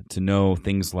comforting to know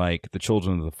things like the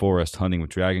children of the forest hunting with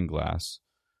dragonglass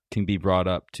can be brought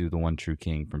up to the one true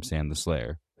king from Sam the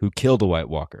Slayer, who killed a White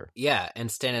Walker. Yeah, and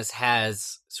Stannis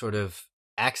has sort of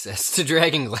access to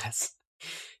dragonglass.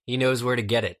 He knows where to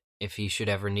get it if he should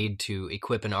ever need to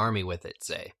equip an army with it,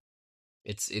 say.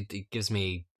 It gives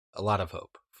me a lot of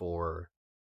hope for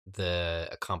the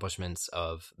accomplishments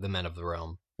of the men of the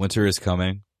realm. Winter is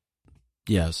coming.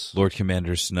 Yes. Lord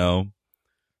Commander Snow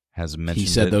has mentioned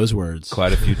he said those words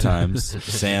quite a few times.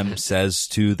 Sam says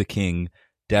to the king,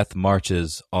 "Death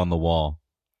marches on the wall."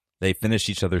 They finish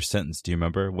each other's sentence. Do you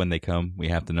remember? When they come, we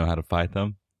have to know how to fight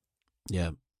them.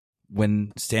 Yeah.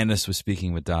 When Stannis was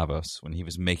speaking with Davos, when he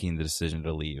was making the decision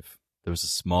to leave, there was a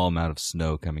small amount of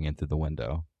snow coming in through the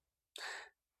window.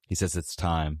 He says it's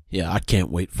time. Yeah, I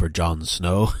can't wait for Jon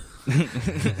Snow.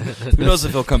 Who knows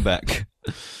if he'll come back?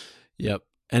 Yep.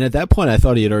 And at that point, I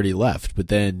thought he had already left, but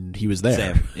then he was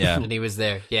there. Same. Yeah. And he was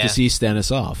there, yeah. To see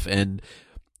Stannis off. And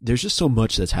there's just so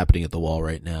much that's happening at the wall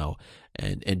right now.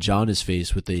 And Jon is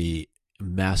faced with a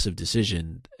massive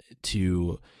decision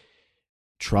to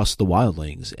trust the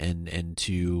wildlings and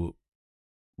to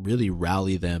really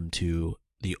rally them to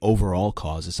the overall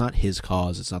cause. It's not his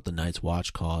cause. It's not the Night's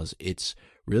Watch cause. It's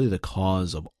really the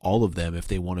cause of all of them if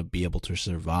they want to be able to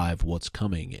survive what's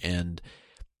coming. And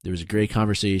there was a great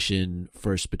conversation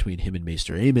first between him and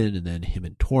Maester Aemon and then him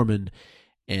and Tormund.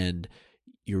 And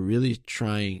you're really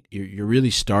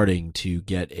starting to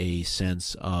get a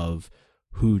sense of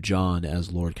who Jon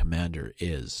as Lord Commander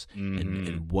is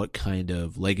and what kind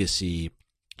of legacy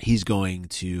he's going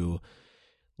to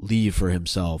leave for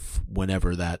himself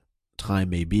whenever that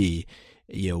time may be.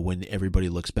 When everybody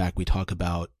looks back, we talk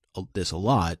about this a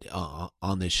lot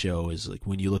on this show, is like,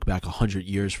 when you look back 100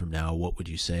 years from now, what would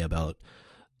you say about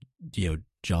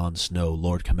Jon Snow,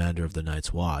 Lord Commander of the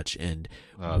Night's Watch? And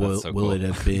will it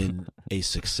have been a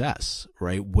success,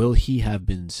 right? Will he have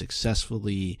been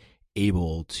successfully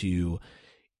able to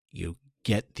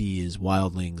get these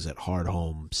wildlings at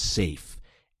Hardhome safe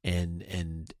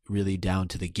and really down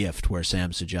to the gift where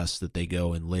Sam suggests that they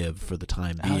go and live for the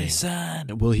time being?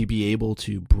 Alysanne. Will he be able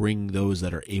to bring those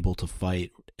that are able to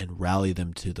fight and rally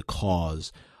them to the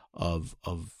cause of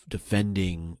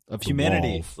defending of the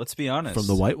humanity? wall Let's be honest. from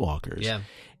the White Walkers. Yeah.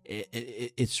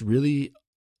 It's really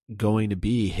going to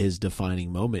be his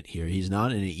defining moment here. He's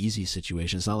not in an easy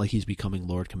situation. It's not like he's becoming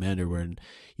Lord Commander when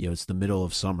it's the middle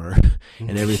of summer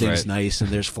and everything's nice and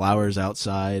there's flowers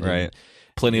outside. Right. And,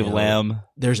 plenty of lamb.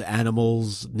 There's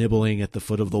animals nibbling at the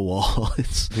foot of the wall.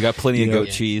 We got plenty of goat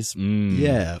cheese.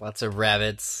 Yeah. Lots of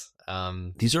rabbits.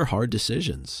 These are hard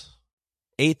decisions.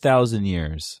 8,000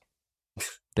 years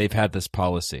they've had this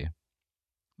policy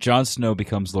Jon Snow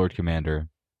becomes Lord Commander,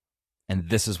 and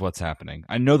this is what's happening.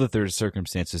 I know that there's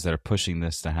circumstances that are pushing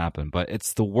this to happen, but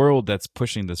it's the world that's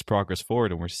pushing this progress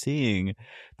forward, and we're seeing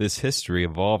this history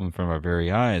evolve in front of our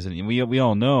very eyes. And we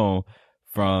all know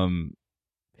from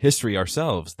history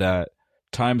ourselves that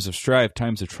times of strife,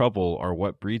 times of trouble are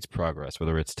what breeds progress,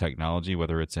 whether it's technology,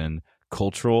 whether it's in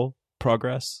cultural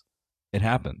progress. It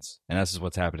happens, and this is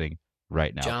what's happening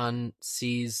right now. Jon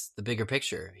sees the bigger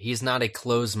picture. He's not a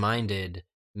close-minded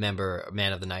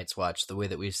man of the Night's Watch, the way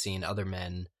that we've seen other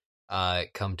men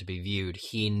come to be viewed.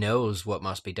 He knows what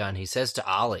must be done. He says to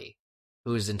Ollie,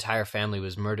 whose entire family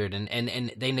was murdered,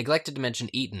 and they neglected to mention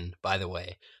Eaton, by the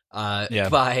way,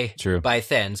 by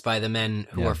Thens, by the men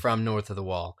who are from north of the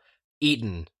Wall.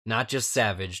 Eaton, not just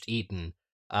savaged, Eaton,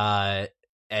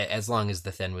 as long as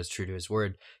the Then was true to his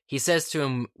word. He says to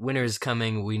him, winter is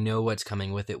coming, we know what's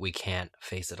coming with it, we can't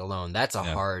face it alone. That's a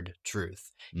hard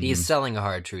truth. Mm-hmm. He is selling a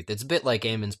hard truth. It's a bit like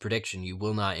Aemon's prediction, you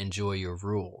will not enjoy your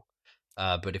rule.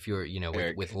 But if you're,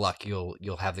 with luck,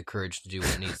 you'll have the courage to do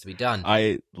what needs to be done.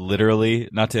 I literally,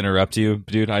 not to interrupt you,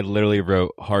 dude, I literally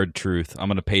wrote hard truth. I'm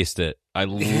going to paste it. I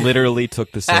literally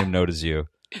took the same note as you.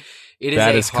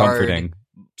 That is hard comforting.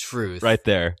 Truth. Right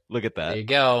there. Look at that. There you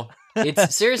go.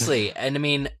 It's seriously, and I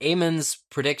mean, Aemon's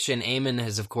prediction, Aemon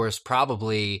has, of course,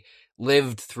 probably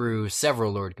lived through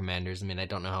several Lord Commanders. I mean, I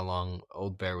don't know how long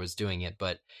Old Bear was doing it,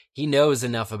 but he knows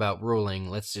enough about ruling,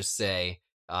 let's just say.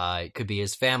 It could be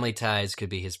his family ties, could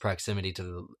be his proximity to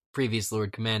the previous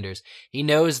Lord Commanders. He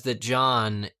knows that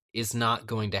Jon is not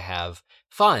going to have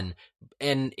fun,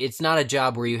 and it's not a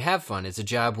job where you have fun. It's a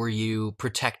job where you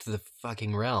protect the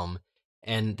fucking realm,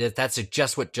 and that's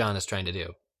just what Jon is trying to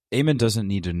do. Aemon doesn't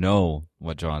need to know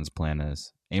what Jon's plan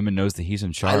is. Aemon knows that he's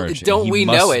in charge. Don't we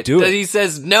know it? That he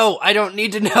says, no, I don't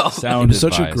need to know. It was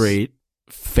such a great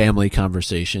family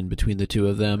conversation between the two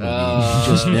of them. I mean, you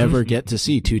just never get to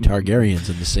see two Targaryens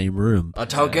in the same room. A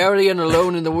Targaryen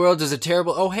alone in the world is a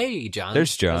terrible... Oh, hey, Jon.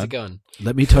 There's Jon. How's it going?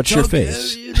 Let me touch your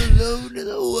face. Targaryen alone in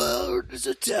the world is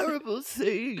a terrible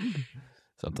thing.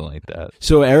 Something like that.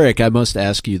 So, Eric, I must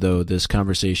ask you, though, this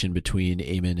conversation between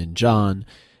Aemon and Jon,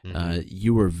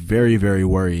 you were very, very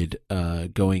worried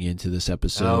going into this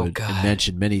episode and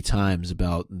mentioned many times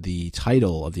about the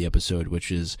title of the episode,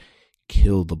 which is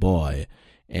Kill the Boy.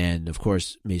 And, of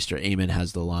course, Maester Aemon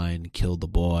has the line, kill the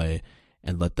boy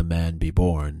and let the man be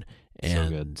born.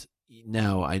 And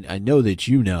now I know that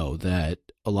you know that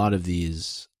a lot of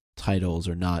these titles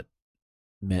are not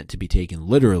meant to be taken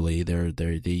literally.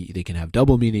 They can have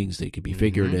double meanings. They could be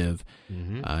figurative.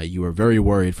 Mm-hmm. You were very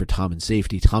worried for Tommen's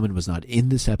safety. Tommen was not in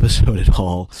this episode at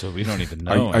all. So we don't even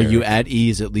know. Are you at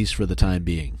ease, at least for the time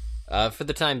being? For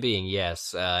the time being,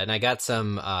 yes. And I got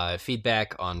some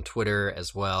feedback on Twitter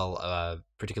as well,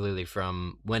 particularly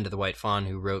from Wenda the White Fawn,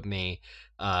 who wrote me,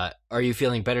 are you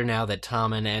feeling better now that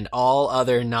Tommen and all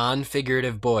other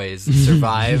non-figurative boys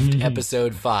survived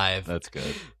episode 5? That's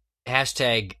good.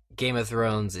 Hashtag Game of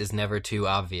Thrones is never too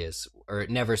obvious, or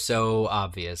never so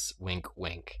obvious, wink,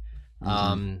 wink.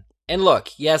 Mm-hmm. And look,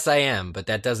 yes, I am, but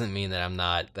that doesn't mean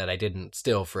that I didn't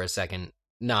still for a second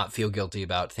not feel guilty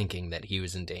about thinking that he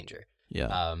was in danger.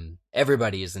 Yeah.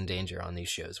 Everybody is in danger on these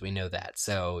shows. We know that.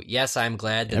 So, yes, I'm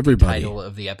glad that the title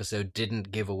of the episode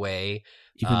didn't give away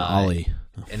even Ollie,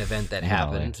 an event that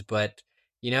happened. Ollie. But,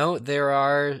 there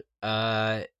are,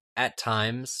 at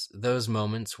times, those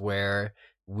moments where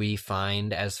we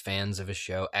find, as fans of a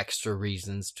show, extra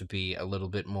reasons to be a little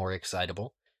bit more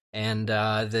excitable. And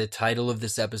the title of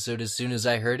this episode, as soon as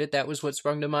I heard it, that was what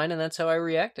sprung to mind, and that's how I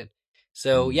reacted.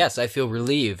 So, yes, I feel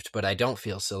relieved, but I don't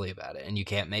feel silly about it, and you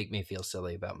can't make me feel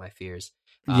silly about my fears.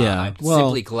 I'm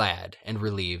simply glad and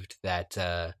relieved that...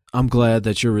 I'm glad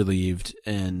that you're relieved,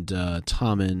 and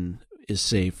Tommen is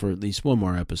safe for at least one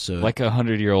more episode. Like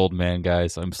 100-year-old man,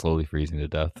 guys, I'm slowly freezing to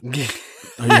death.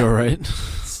 Are you all right?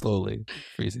 Slowly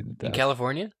freezing to death. In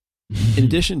California? In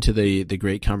addition to the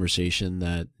great conversation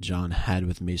that Jon had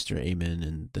with Maester Aemon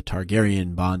and the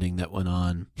Targaryen bonding that went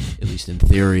on, at least in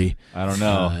theory. I don't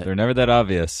know. They're never that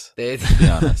obvious, to be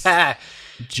honest.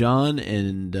 Jon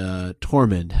and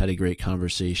Tormund had a great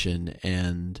conversation,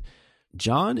 and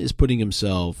Jon is putting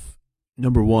himself,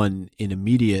 number one, in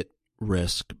immediate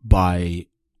risk by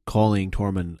calling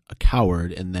Tormund a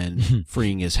coward and then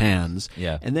freeing his hands.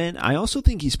 Yeah. And then I also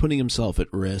think he's putting himself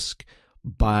at risk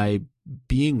by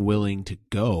being willing to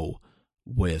go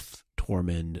with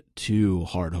Tormund to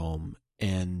Hardhome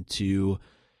and to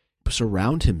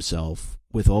surround himself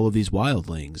with all of these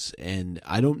wildlings. And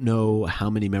I don't know how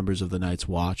many members of the Night's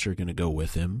Watch are going to go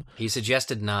with him. He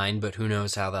suggested 9, but who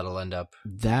knows how that'll end up.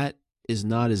 That is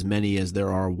not as many as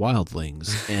there are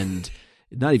wildlings. And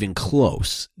not even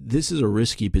close. This is a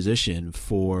risky position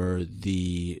for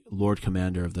the Lord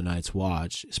Commander of the Night's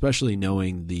Watch, especially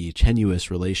knowing the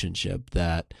tenuous relationship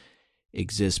that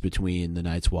exists between the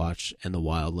Night's Watch and the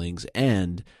Wildlings.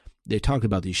 And they talked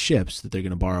about these ships that they're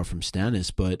going to borrow from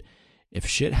Stannis, but if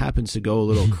shit happens to go a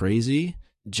little crazy,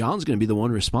 Jon's going to be the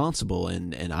one responsible,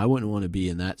 and I wouldn't want to be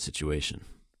in that situation.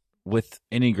 With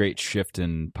any great shift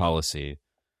in policy,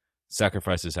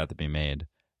 sacrifices have to be made.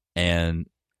 And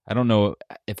I don't know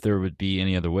if there would be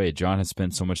any other way. Jon has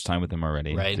spent so much time with him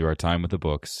already, through our time with the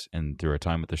books and through our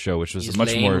time with the show, which was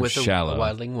much more shallow. A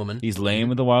wildling woman. He's laying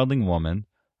with a wildling woman.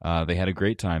 They had a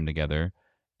great time together,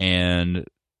 and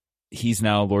he's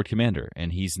now Lord Commander,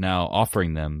 and he's now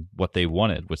offering them what they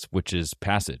wanted, which is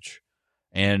passage.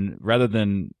 And rather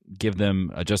than give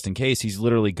them a just in case, he's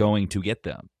literally going to get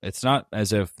them. It's not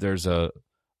as if there's a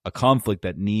conflict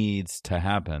that needs to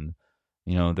happen.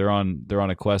 You know, they're on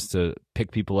a quest to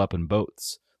pick people up in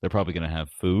boats. They're probably going to have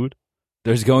food.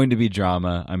 There's going to be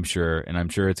drama, I'm sure, and I'm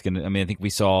sure it's going to. I mean, I think we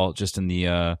saw just in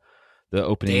the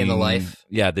opening day in the life.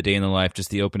 Yeah, the day in the life, just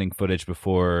the opening footage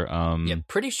before. Yeah,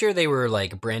 pretty sure they were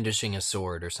like brandishing a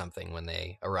sword or something when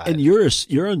they arrived. And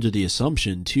you're under the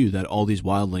assumption too that all these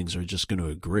wildlings are just going to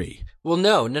agree. Well,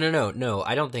 no.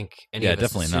 I don't think any of us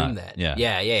definitely assume not. that.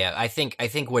 Yeah. Yeah. I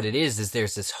think what it is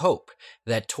there's this hope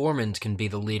that Tormund can be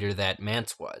the leader that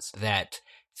Mance was. That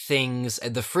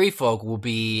the free folk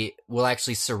will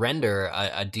actually surrender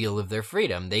a deal of their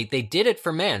freedom. They did it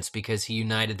for Mance because he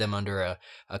united them under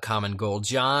a common goal.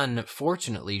 Jon,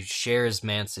 fortunately, shares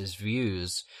Mance's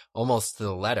views almost to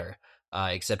the letter,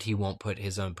 except he won't put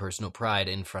his own personal pride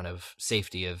in front of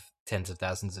safety of tens of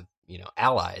thousands of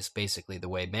allies, basically the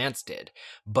way Mance did.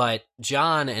 But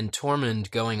Jon and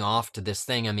Tormund going off to this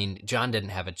thing, I mean, Jon didn't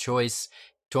have a choice.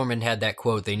 Tormund had that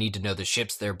quote, they need to know the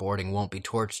ships they're boarding won't be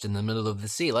torched in the middle of the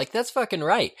sea. Like, that's fucking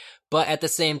right. But at the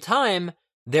same time,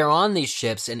 they're on these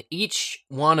ships, and each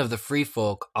one of the free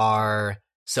folk are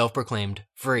self-proclaimed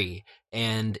free.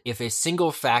 And if a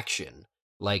single faction,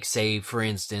 like, say, for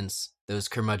instance, those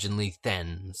curmudgeonly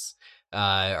Thens,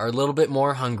 are a little bit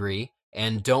more hungry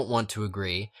and don't want to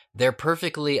agree, they're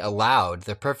perfectly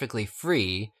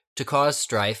free to cause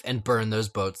strife and burn those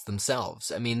boats themselves.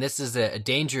 I mean, this is a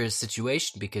dangerous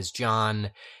situation because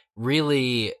Jon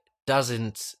really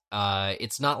doesn't.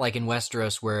 It's not like in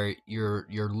Westeros where your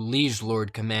liege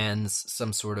lord commands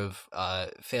some sort of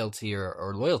fealty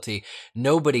or loyalty.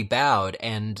 Nobody bowed,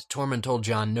 and Tormund told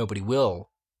Jon nobody will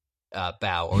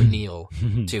bow or kneel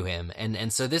to him,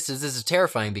 and so this is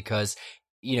terrifying because,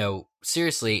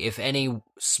 seriously, if any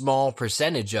small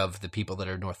percentage of the people that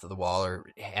are north of the wall or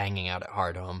hanging out at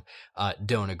Hardhome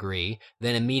don't agree,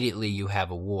 then immediately you have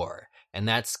a war. And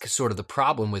that's sort of the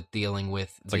problem with dealing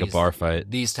with like a bar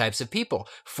fight. These types of people.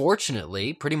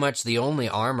 Fortunately, pretty much the only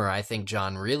armor I think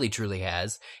Jon really truly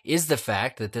has is the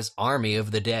fact that this army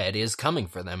of the dead is coming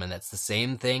for them. And that's the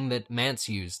same thing that Mance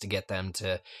used to get them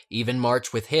to even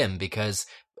march with him, because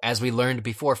as we learned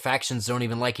before, factions don't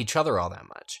even like each other all that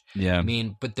much. Yeah. I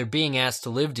mean, but they're being asked to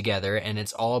live together, and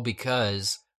it's all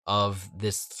because of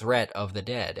this threat of the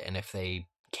dead. And if they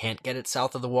can't get it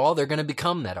south of the wall, they're going to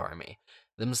become that army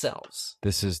themselves.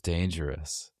 This is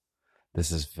dangerous.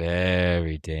 This is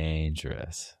very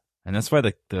dangerous. And that's why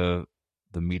the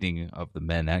meeting of the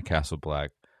men at Castle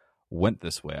Black went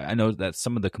this way. I know that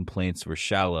some of the complaints were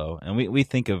shallow, and we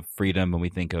think of freedom and we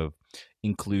think of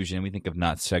inclusion, we think of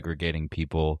not segregating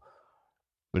people,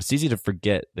 but it's easy to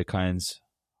forget the kinds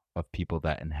of people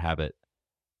that inhabit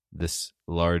this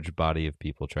large body of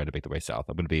people trying to make their way south.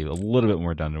 I'm going to be a little bit more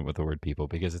redundant with the word people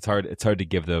because it's hard to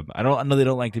give them. I know they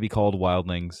don't like to be called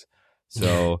wildlings,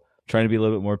 so trying to be a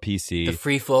little bit more PC. The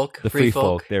free folk. The free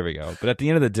folk. There we go. But at the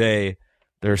end of the day,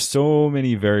 there are so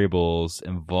many variables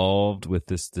involved with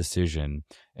this decision,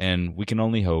 and we can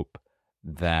only hope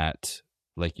that,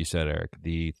 like you said, Eric,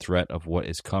 the threat of what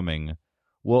is coming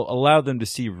will allow them to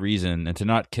see reason and to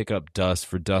not kick up dust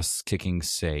for dust's kicking's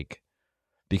sake.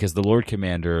 Because the Lord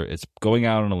Commander is going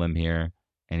out on a limb here,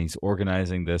 and he's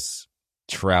organizing this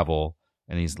travel,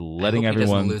 and he's letting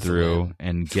everyone through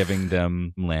and giving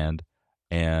them land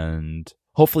and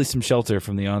hopefully some shelter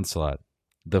from the onslaught.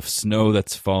 The snow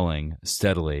that's falling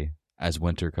steadily as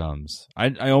winter comes.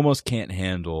 I almost can't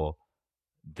handle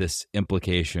this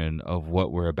implication of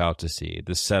what we're about to see,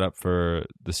 the setup for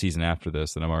the season after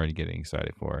this that I'm already getting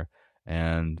excited for,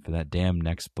 and for that damn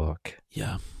next book.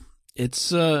 Yeah.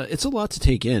 It's a lot to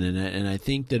take in, and I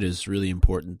think that it's really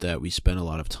important that we spend a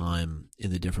lot of time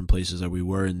in the different places that we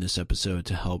were in this episode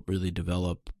to help really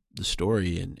develop the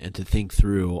story and to think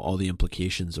through all the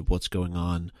implications of what's going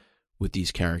on with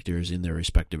these characters in their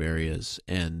respective areas.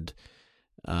 And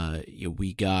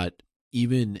we got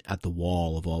even at the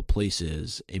wall of all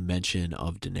places, a mention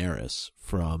of Daenerys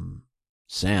from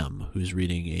Sam, who's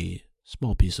reading a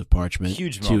small piece of parchment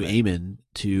Huge to moment. Aemon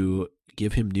to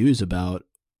give him news about,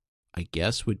 I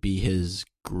guess, would be his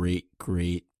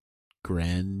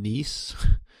great-great-grandniece.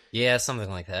 Yeah, something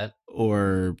like that.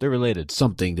 Or They're related.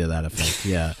 something to that effect,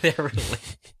 yeah. They're really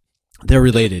They're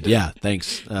related, yeah,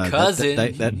 thanks.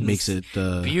 Cousins. That makes it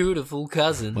beautiful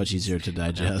cousin. much easier to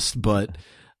digest. But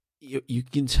you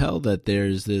can tell that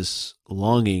there's this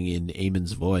longing in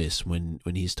Aemon's voice when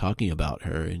he's talking about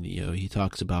her. And, he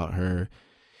talks about her.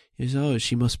 He's, oh,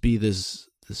 she must be this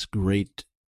great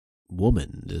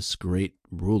woman, this great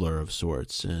ruler of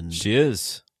sorts. And She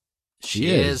is.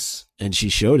 She is. And she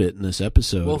showed it in this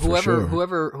episode. Well, for sure.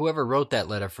 whoever wrote that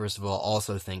letter, first of all,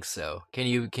 also thinks so. Can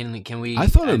we? I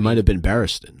thought it might have been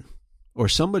Barristan or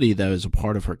somebody that was a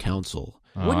part of her council.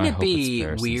 Wouldn't it be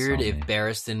weird if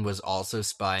Barristan was also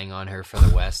spying on her for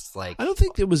the West? Like, I don't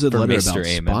think it was a For letter Mr. about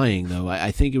Aemon. spying, though.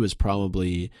 I think it was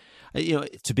probably,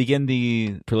 To begin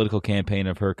the political campaign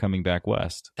of her coming back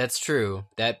west. that's true.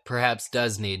 That perhaps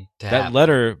does need to That happen.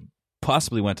 letter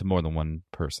possibly went to more than one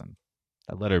person.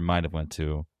 That letter might have went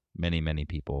to many, many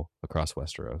people across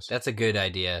Westeros. That's a good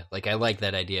idea. Like, I like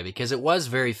that idea because it was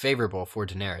very favorable for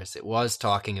Daenerys. It was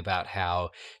talking about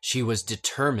how she was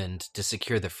determined to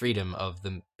secure the freedom of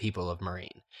the people of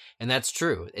Meereen. And that's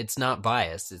true. It's not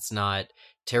biased. It's not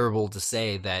terrible to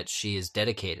say that she is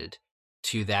dedicated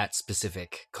to that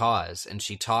specific cause. And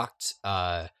she talked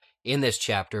in this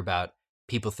chapter about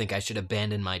people think I should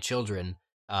abandon my children,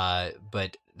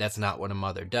 but that's not what a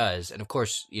mother does. And of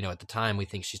course, at the time we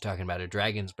think she's talking about her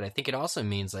dragons, but I think it also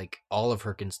means like all of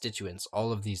her constituents,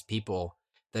 all of these people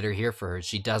that are here for her,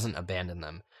 she doesn't abandon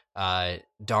them.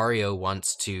 Dario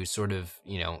wants to sort of,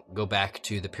 go back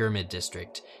to the Pyramid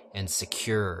District and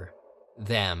secure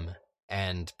them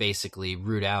and basically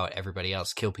root out everybody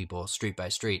else, kill people street by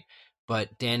street.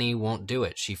 But Dany won't do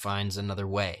it. She finds another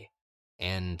way.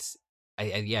 And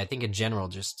I think in general,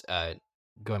 just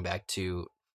going back to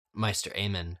Meister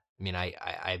Aemon, I mean,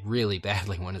 I really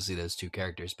badly want to see those two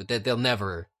characters, but they'll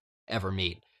never, ever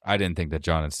meet. I didn't think that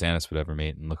Jon and Stannis would ever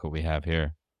meet, and look what we have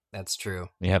here. That's true.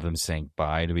 We have them saying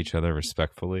bye to each other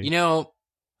respectfully.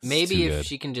 Maybe too if good.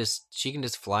 she can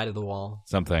just fly to the wall.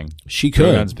 Something. she Her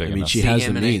could. gun's big I mean, enough. she See has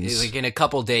the him means. in a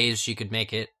couple days, she could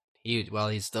make it. While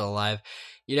he's still alive.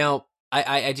 He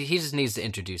just needs to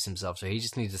introduce himself. So he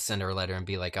just needs to send her a letter and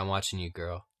be like, "I'm watching you,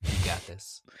 girl. You got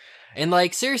this." And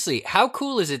like, seriously, how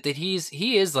cool is it that he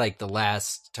is like the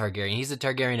last Targaryen? He's the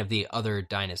Targaryen of the other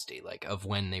dynasty, like of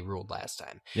when they ruled last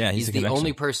time. Yeah, He's a the connection.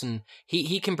 only person.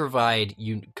 He can provide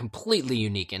you completely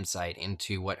unique insight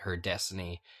into what her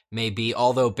destiny may be.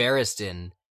 Although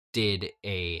Barristan did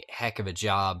a heck of a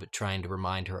job trying to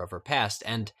remind her of her past.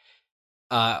 And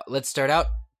let's start out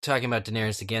talking about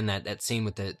Daenerys again. That scene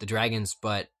with the dragons,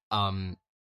 but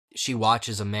she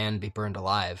watches a man be burned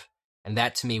alive. And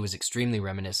that to me was extremely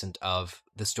reminiscent of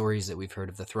the stories that we've heard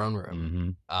of the throne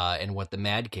room and what the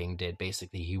Mad King did.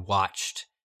 Basically, he watched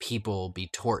people be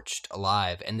torched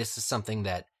alive. And this is something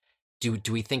that, do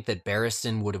we think that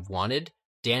Barristan would have wanted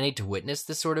Dany to witness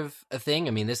this sort of a thing?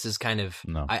 I mean, this is kind of,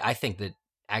 No. I think that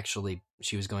actually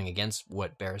she was going against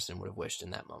what Barristan would have wished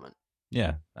in that moment.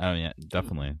 Yeah,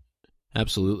 definitely.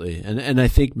 Absolutely. And I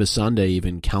think Missandei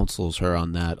even counsels her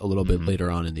on that a little bit later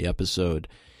on in the episode,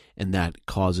 and that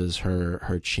causes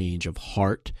her change of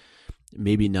heart.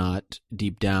 Maybe not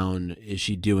deep down is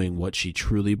she doing what she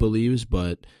truly believes,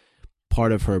 but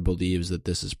part of her believes that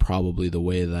this is probably the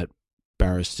way that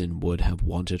Barristan would have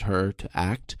wanted her to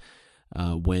act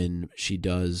when she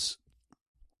does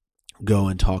go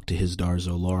and talk to his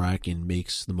Darzo Lorak and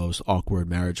makes the most awkward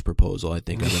marriage proposal I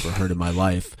think I've ever heard in my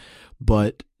life.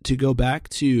 But to go back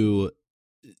to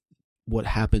what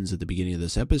happens at the beginning of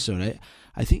this episode,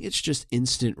 I think it's just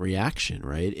instant reaction,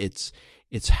 right? It's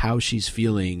how she's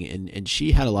feeling, and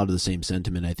she had a lot of the same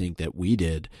sentiment I think that we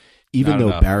did. Even Not though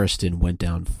enough. Barristan went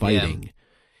down fighting,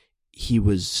 he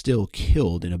was still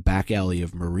killed in a back alley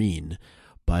of Meereen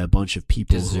by a bunch of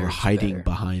people who are Deserves hiding better.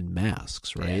 behind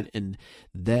masks, right? Yeah. And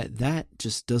that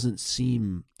just doesn't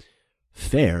seem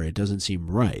fair. It doesn't seem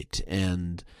right.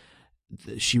 And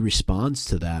she responds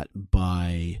to that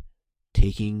by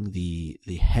taking the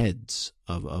heads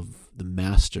of the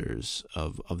masters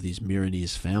of these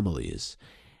Meereenese families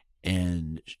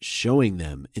and showing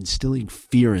them, instilling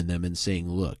fear in them and saying,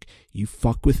 look, you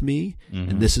fuck with me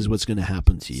and this is what's going to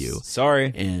happen to you.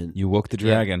 Sorry, And you woke the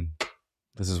dragon.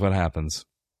 This is what happens.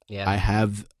 Yeah. I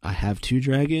have 2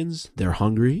 dragons. They're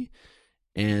hungry,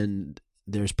 and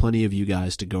there's plenty of you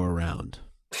guys to go around.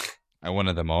 I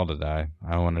wanted them all to die.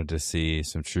 I wanted to see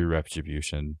some true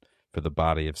retribution for the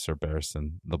body of Sir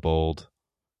Barristan the Bold,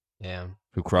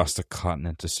 who crossed a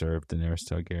continent to serve Daenerys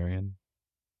Targaryen,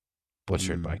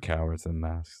 butchered by cowards in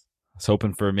masks. I was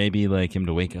hoping for maybe like him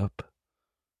to wake up.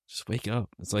 Just wake up.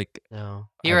 It's like, no.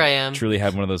 Here I am. Truly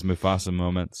had one of those Mufasa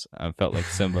moments. I felt like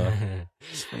Simba.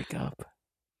 Just wake up.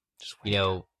 Just wake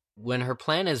up. When her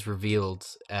plan is revealed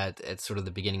at sort of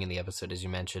the beginning of the episode, as you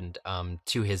mentioned,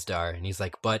 to Hizdar, and he's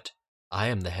like, but I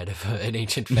am the head of an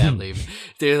ancient family.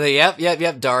 They're like,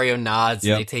 yep. Dario nods,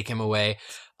 and they take him away.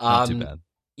 Not too bad.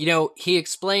 He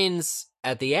explains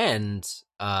at the end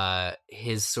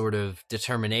his sort of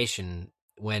determination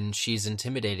when she's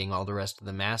intimidating all the rest of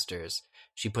the masters.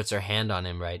 She puts her hand on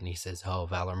him, right, and he says, "Oh,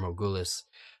 Valor Morgulis,"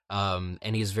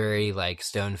 and he's very like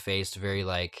stone-faced, very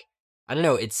like, I don't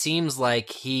know. It seems like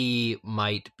he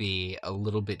might be a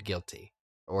little bit guilty,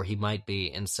 or he might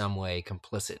be in some way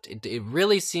complicit. It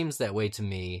really seems that way to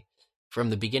me from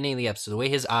the beginning of the episode. The way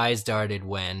his eyes darted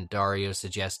when Dario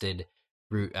suggested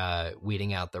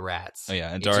weeding out the rats. Oh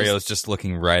yeah, and Dario's just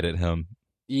looking right at him.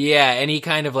 Yeah, and he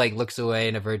kind of like looks away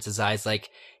and averts his eyes, like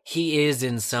he is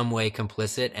in some way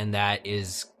complicit, and that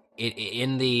is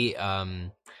in the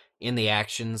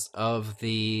actions of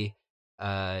the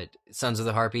Sons of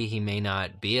the Harpy. He may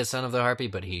not be a Son of the Harpy,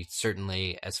 but he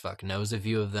certainly as fuck knows a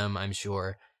few of them, I'm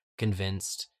sure,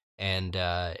 convinced. And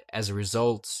as a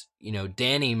result,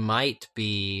 Dany might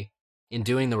be in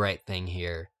doing the right thing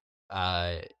here,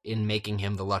 in making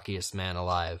him the luckiest man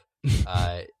alive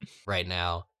right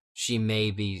now. She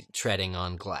may be treading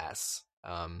on glass.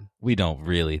 We don't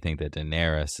really think that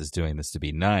Daenerys is doing this to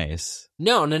be nice.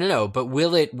 No. But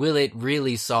will it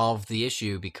really solve the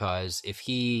issue? Because if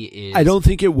he is, I don't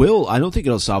think it will. I don't think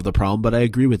it'll solve the problem. But I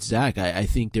agree with Zach. I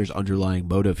think there's underlying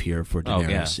motive here for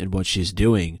Daenerys in what she's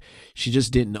doing. She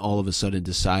just didn't all of a sudden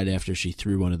decide after she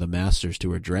threw one of the masters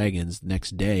to her dragons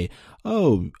next day,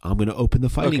 oh, I'm going to open the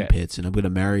fighting pits and I'm going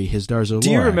to marry Hizdar Zolorak.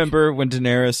 Do you remember when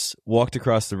Daenerys walked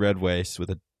across the Red Waste with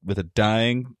a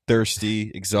dying,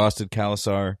 thirsty, exhausted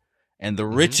Khalasar, and the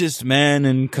richest man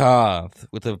in Koth,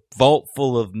 with a vault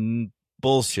full of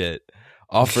bullshit,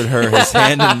 offered her his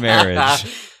hand in marriage,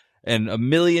 and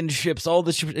 1,000,000 ships, all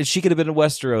the ships, and she could have been in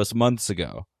Westeros months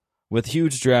ago, with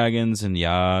huge dragons and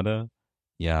yada,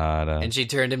 yada. And she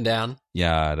turned him down?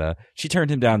 Yada. She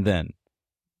turned him down then.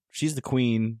 She's the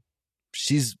queen.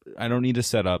 I don't need to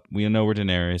set up. We know where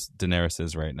Daenerys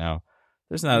is right now.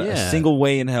 There's not a single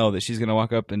way in hell that she's going to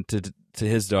walk up into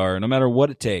Hizdar, no matter what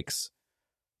it takes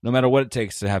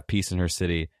to have peace in her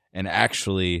city and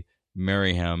actually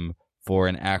marry him for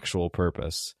an actual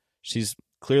purpose. She's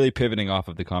clearly pivoting off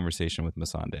of the conversation with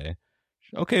Missandei.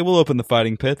 Okay, we'll open the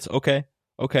fighting pits. Okay.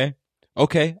 To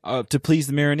please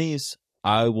the Marinese,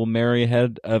 I will marry a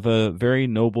head of a very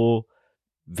noble,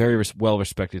 very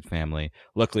well-respected family.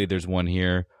 Luckily, there's one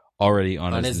here already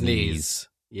on his knees.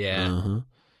 Yeah. Uh-huh.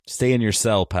 Stay in your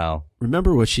cell, pal.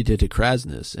 Remember what she did to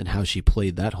Krasnus and how she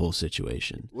played that whole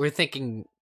situation. We're thinking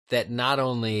that not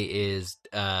only is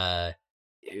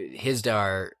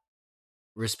Hizdar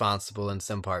responsible in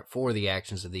some part for the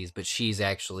actions of these, but she's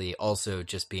actually also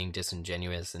just being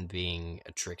disingenuous and being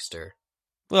a trickster.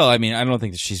 Well, I mean, I don't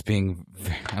think she's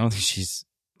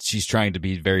trying to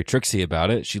be very tricksy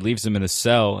about it. She leaves him in a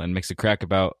cell and makes a crack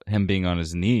about him being on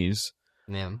his knees.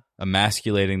 Yeah.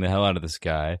 Emasculating the hell out of this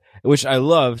guy, which I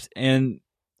loved, and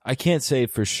I can't say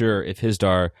for sure if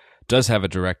Hizdar does have a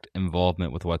direct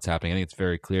involvement with what's happening. I think it's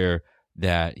very clear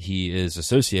that he is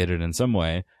associated in some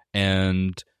way,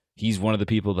 and he's one of the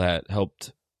people that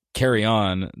helped carry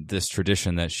on this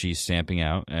tradition that she's stamping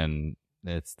out, and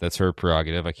that's her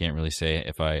prerogative. I can't really say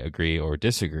if I agree or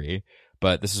disagree,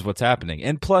 but this is what's happening.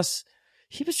 And plus,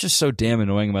 he was just so damn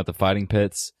annoying about the fighting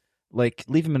pits. Like,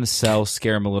 leave him in a cell,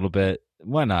 scare him a little bit.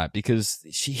 Why not? Because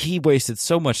he wasted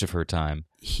so much of her time.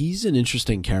 He's an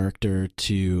interesting character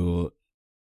to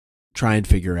try and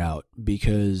figure out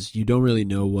because you don't really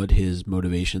know what his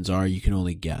motivations are. You can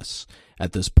only guess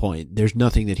at this point. There's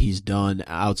nothing that he's done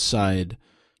outside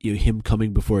him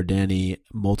coming before Dany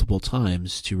multiple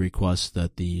times to request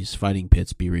that these fighting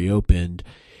pits be reopened.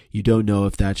 You don't know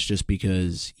if that's just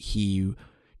because he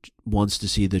wants to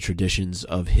see the traditions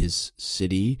of his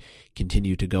city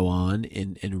continue to go on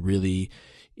and really,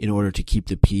 in order to keep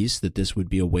the peace, that this would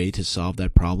be a way to solve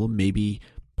that problem. Maybe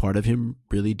part of him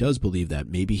really does believe that.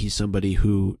 Maybe he's somebody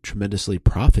who tremendously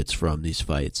profits from these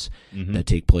fights that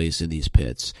take place in these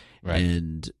pits. Right.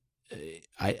 And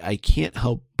I can't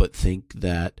help but think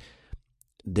that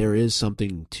there is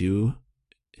something to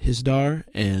Hizdar,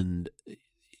 and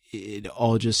it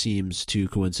all just seems too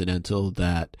coincidental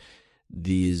that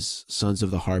these Sons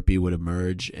of the Harpy would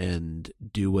emerge and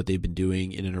do what they've been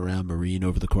doing in and around Meereen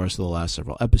over the course of the last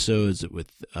several episodes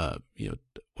with,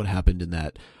 what happened in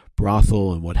that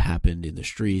brothel and what happened in the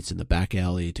streets and the back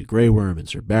alley to Grey Worm and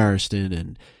Sir Barristan,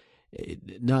 and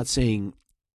not saying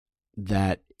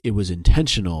that it was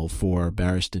intentional for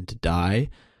Barristan to die,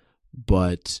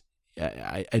 but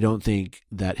I don't think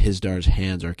that Hizdar's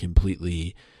hands are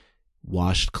completely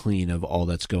washed clean of all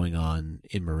that's going on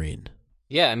in Meereen.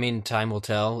 Yeah, I mean, time will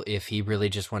tell if he really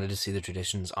just wanted to see the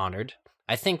traditions honored.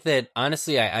 I think that,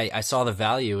 honestly, I saw the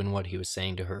value in what he was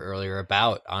saying to her earlier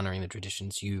about honoring the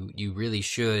traditions. You really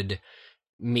should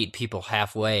meet people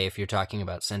halfway if you're talking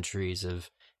about centuries of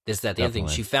this, that, the other thing.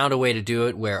 She found a way to do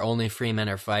it where only free men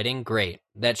are fighting. Great.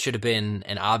 That should have been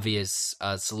an obvious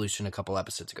solution a couple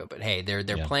episodes ago. But hey,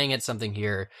 they're playing at something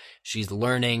here. She's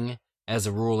learning as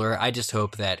a ruler. I just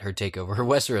hope that her takeover, her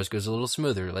Westeros, goes a little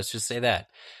smoother. Let's just say that.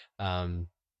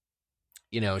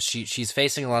 She's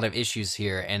facing a lot of issues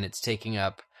here, and it's taking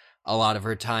up a lot of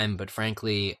her time. But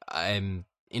frankly, I'm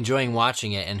enjoying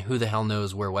watching it, and who the hell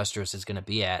knows where Westeros is going to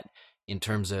be at in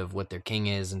terms of what their king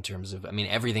is, in terms of, I mean,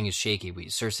 everything is shaky.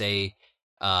 Cersei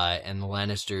and the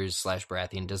Lannisters /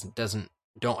 Baratheon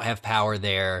don't have power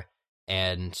there,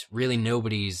 and really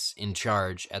nobody's in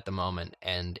charge at the moment.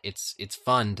 And it's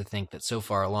fun to think that so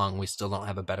far along we still don't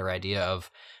have a better idea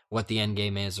of what the end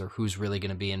game is or who's really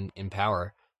going to be in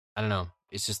power. I don't know.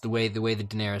 It's just the way the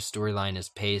Daenerys storyline is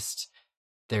paced.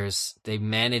 They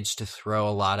managed to throw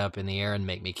a lot up in the air and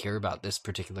make me care about this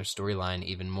particular storyline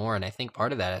even more. And I think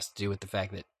part of that has to do with the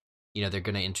fact that, they're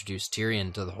going to introduce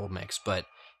Tyrion to the whole mix. But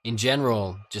in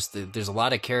general, there's a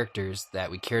lot of characters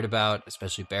that we cared about,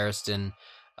 especially Barristan,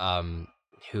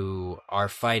 who are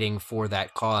fighting for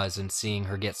that cause, and seeing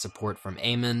her get support from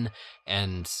Aemon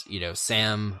and,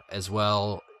 Sam as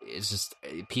well. It's just,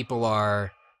 people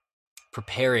are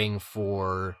preparing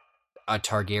for a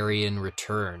Targaryen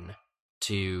return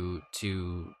to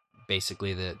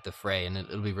basically the fray, and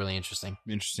it'll be really interesting.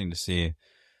 Interesting to see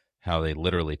how they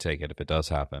literally take it if it does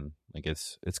happen. Like,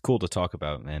 it's cool to talk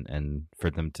about, and for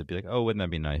them to be like, oh, wouldn't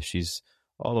that be nice? She's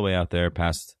all the way out there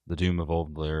past the doom of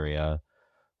Old Valyria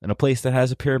in a place that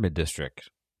has a pyramid district.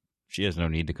 She has no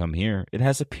need to come here. It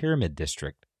has a pyramid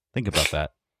district. Think about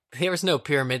that. There's no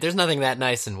pyramid. There's nothing that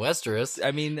nice in Westeros.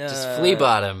 I mean, just Flea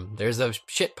Bottom. There's a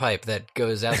shit pipe that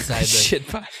goes outside the shit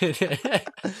pipe.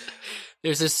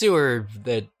 There's a sewer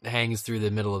that hangs through the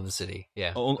middle of the city.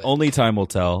 Yeah. Only time will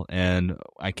tell, and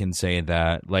I can say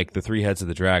that, like the three heads of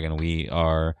the dragon, we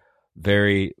are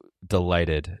very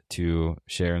delighted to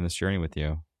share in this journey with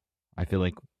you. I feel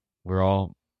like we're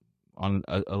all on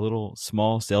a little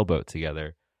small sailboat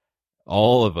together.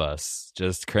 All of us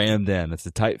just crammed in. It's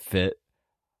a tight fit.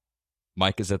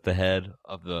 Mike is at the head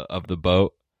of the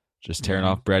boat, just tearing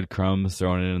off breadcrumbs,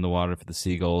 throwing it in the water for the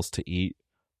seagulls to eat.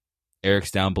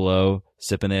 Eric's down below,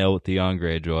 sipping ale with Theon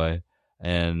Greyjoy,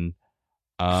 and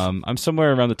I'm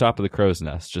somewhere around the top of the crow's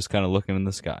nest, just kind of looking in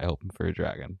the sky, hoping for a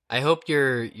dragon. I hope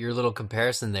your little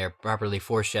comparison there properly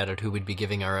foreshadowed who we'd be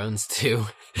giving our owns to.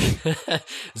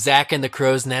 Zach in the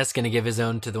crow's nest going to give his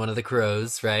own to one of the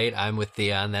crows, right? I'm with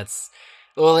Theon.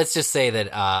 Well, let's just say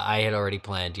that I had already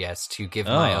planned, yes, to give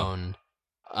my own.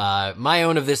 My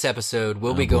own of this episode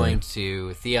will be going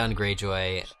to Theon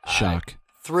Greyjoy. Shock.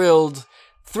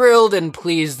 Thrilled and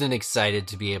pleased and excited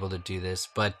to be able to do this.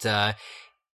 But, I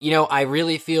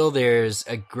really feel there's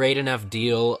a great enough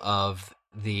deal of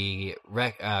the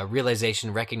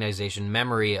recognition,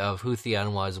 memory of who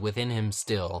Theon was within him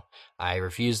still. I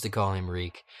refuse to call him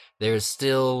Reek. There's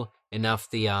still enough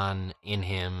Theon in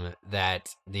him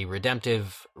that the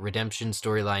redemption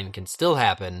storyline can still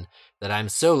happen, that I'm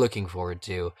so looking forward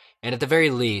to. And at the very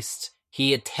least,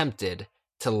 he attempted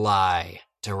to lie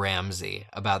to Ramsay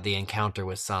about the encounter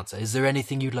with Sansa. Is there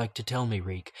anything you'd like to tell me,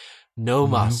 Reek? No,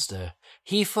 master.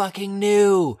 He fucking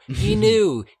knew. He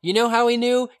knew. You know how he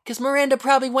knew? Because Miranda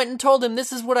probably went and told him,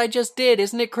 this is what I just did.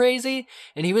 Isn't it crazy?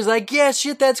 And he was like, yeah,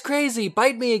 shit, that's crazy.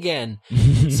 Bite me again.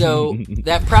 So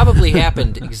that probably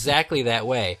happened exactly that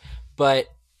way. But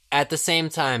at the same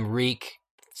time, Reek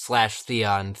 /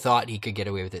 Theon thought he could get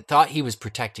away with it, thought he was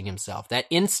protecting himself. That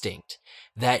instinct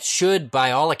that should, by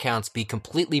all accounts, be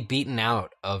completely beaten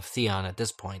out of Theon at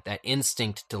this point, that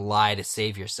instinct to lie to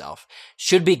save yourself,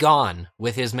 should be gone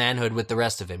with his manhood with the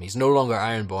rest of him. He's no longer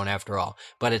Ironborn after all,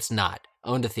 but it's not.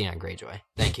 Own to Theon Greyjoy.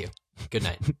 Thank you. Good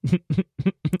night.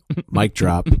 Mic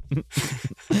drop.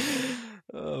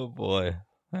 Oh, boy.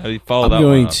 How do you follow that I'm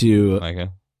going up, to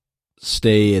Micah?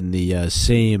 Stay in the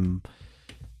same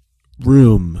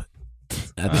room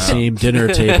at the same dinner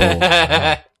table.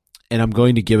 And I'm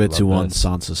going to give it to one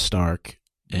Sansa Stark.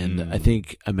 And I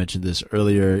think I mentioned this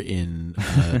earlier in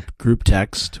group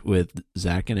text with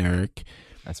Zach and Eric.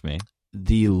 That's me.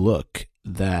 The look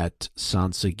that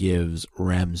Sansa gives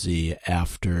Ramsay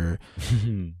after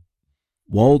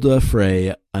Walda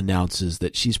Frey announces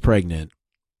that she's pregnant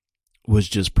was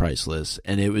just priceless.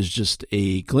 And it was just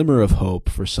a glimmer of hope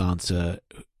for Sansa,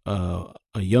 a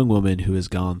young woman who has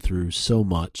gone through so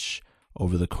much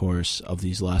over the course of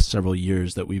these last several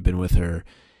years that we've been with her.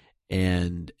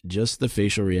 And just the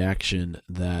facial reaction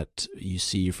that you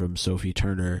see from Sophie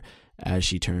Turner as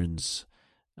she turns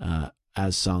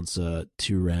as Sansa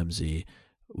to Ramsay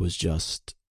was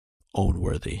just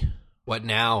own-worthy. What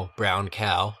now, brown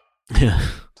cow?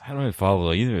 How do I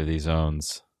follow either of these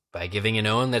owns? By giving an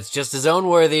own that's just as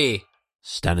own-worthy.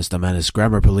 Stannis the Manus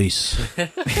Grammar Police.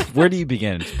 Where do you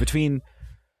begin?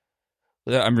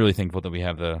 I'm really thankful that we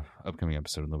have the upcoming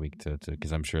episode of the week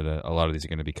because I'm sure that a lot of these are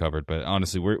going to be covered. But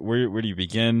honestly, where do you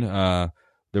begin?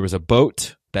 There was a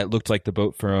boat that looked like the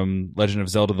boat from Legend of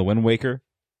Zelda: The Wind Waker.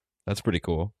 That's pretty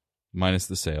cool, minus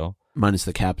the sail, minus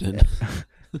the captain.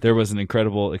 There was an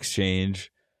incredible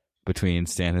exchange between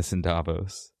Stannis and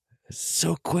Davos.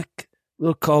 So quick,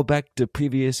 little callback to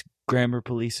previous grammar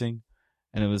policing,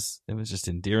 and it was just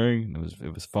endearing.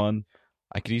 It was fun.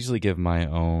 I could easily give my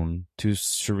own to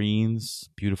Shireen's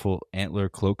beautiful antler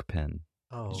cloak pen.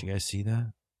 Oh. Did you guys see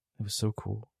that? It was so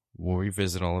cool. We'll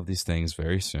revisit all of these things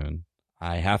very soon.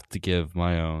 I have to give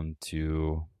my own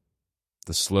to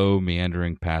the slow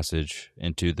meandering passage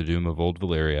into the doom of Old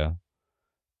Valyria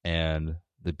and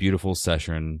the beautiful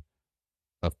session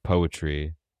of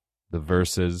poetry, the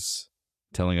verses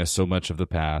telling us so much of the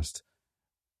past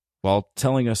while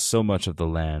telling us so much of the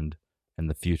land and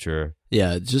the future.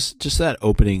 Yeah, just that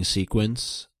opening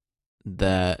sequence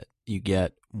that you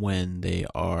get when they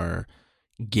are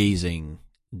gazing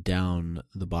down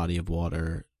the body of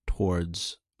water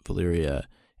towards Valyria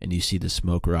and you see the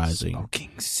smoke rising.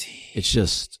 Smoking sea. It's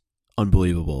just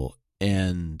unbelievable.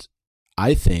 And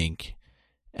I think,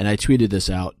 and I tweeted this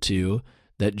out too,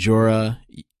 that Jorah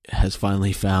has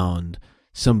finally found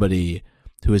somebody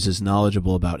who is as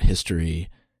knowledgeable about history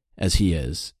as he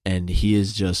is, and he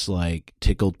is just like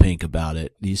tickled pink about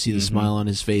it. Do you see the smile on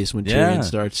his face when Tyrion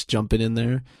starts jumping in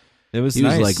there? He nice.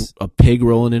 was like a pig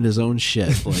rolling in his own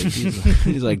shit. Like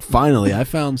he's like, finally, I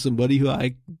found somebody who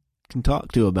I can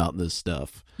talk to about this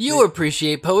stuff. You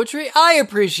appreciate poetry. I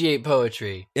appreciate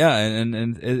poetry. Yeah,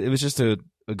 and it was just a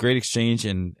great exchange,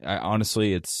 and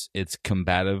honestly, it's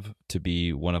combative to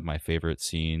be one of my favorite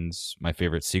scenes, my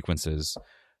favorite sequences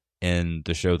in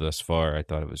the show thus far. I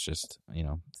thought it was just,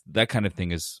 that kind of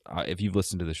thing is, if you've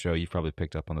listened to the show, you've probably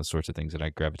picked up on the sorts of things that I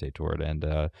gravitate toward,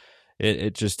 and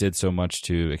it just did so much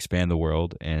to expand the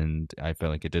world, and I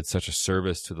felt like it did such a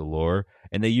service to the lore,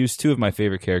 and they used two of my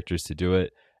favorite characters to do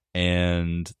it.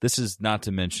 And this is not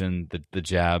to mention the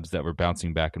jabs that were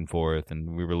bouncing back and forth,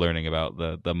 and we were learning about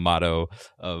the motto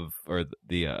of, or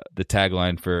the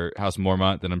tagline for House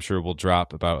Mormont that I'm sure we'll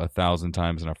drop about 1,000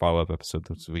 times in our follow-up episode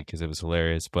this week because it was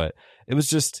hilarious. But it was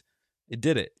just, it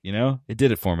did it, it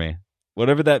did it for me.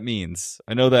 Whatever that means.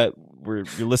 I know that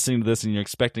you're listening to this and you're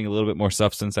expecting a little bit more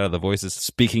substance out of the voices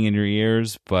speaking in your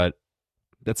ears, but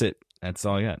that's it. That's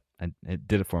all I got. It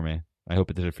did it for me. I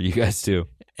hope it did it for you guys too.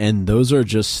 And those are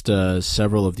just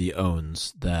several of the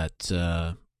owns that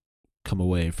come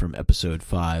away from episode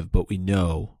 5. But we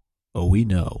know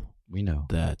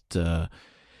that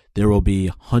there will be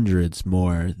hundreds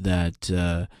more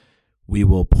that we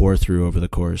will pour through over the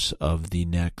course of the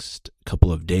next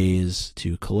couple of days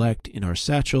to collect in our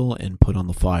satchel and put on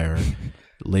the fire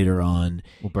later on.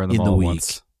 We'll burn them in all the at week.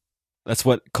 once. That's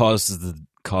what caused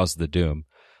the doom.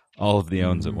 All of the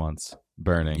owns at once.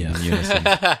 Burning in unison.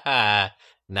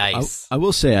 Nice. I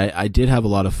will say I did have a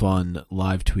lot of fun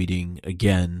live tweeting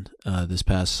again this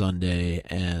past Sunday,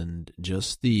 and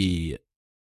just the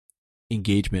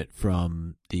engagement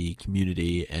from the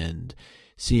community and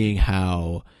seeing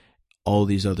how all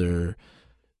these other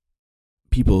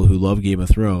people who love Game of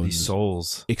Thrones, these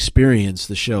souls, experience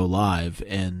the show live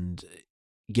and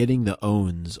getting the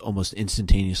owns almost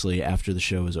instantaneously after the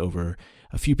show is over.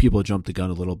 A few people jumped the gun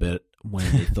a little bit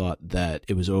when they thought that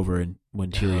it was over and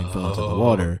when Tyrion fell into the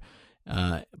water.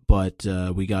 But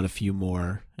we got a few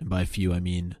more, and by few I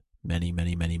mean many,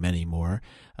 many, many, many more,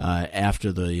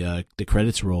 after the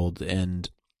credits rolled, and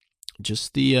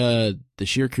just the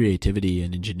sheer creativity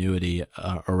and ingenuity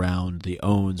around the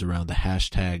owns, around the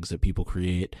hashtags that people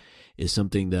create is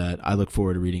something that I look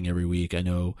forward to reading every week. I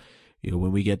know,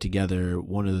 when we get together,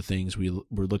 one of the things we're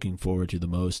looking forward to the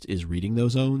most is reading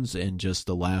those owns and just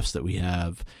the laughs that we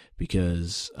have,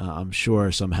 because I'm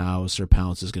sure somehow Sir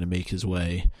Pounce is going to make his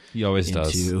way he always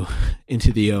does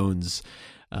into the owns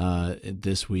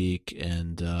this week,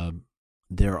 and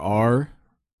there are,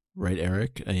 right,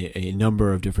 Eric, a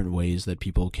number of different ways that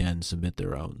people can submit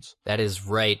their owns. That is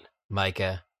right,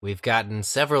 Micah. We've gotten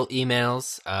several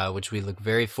emails, which we look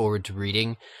very forward to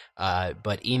reading,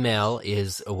 but email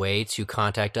is a way to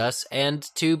contact us and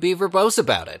to be verbose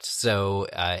about it. So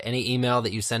any email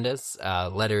that you send us,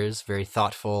 letters, very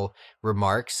thoughtful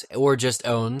remarks, or just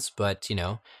owns, but,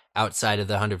 outside of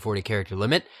the 140-character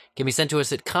limit, can be sent to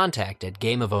us at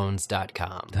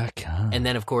contact@gameofowns.com. And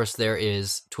then, of course, there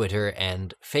is Twitter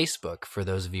and Facebook for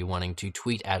those of you wanting to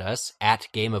tweet at us.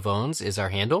 @GameOfOwns is our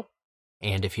handle.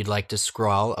 And if you'd like to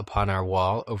scrawl upon our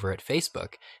wall over at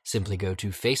Facebook, simply go to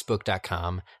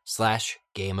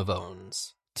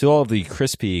facebook.com/GameOfOwns. To all of the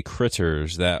crispy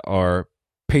critters that are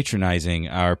patronizing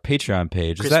our Patreon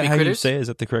page, Crispy is that how critters? you say it? Is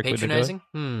that the correct way to do it?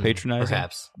 Patronizing?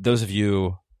 Perhaps. Those of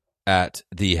you at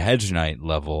the Hedge Knight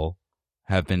level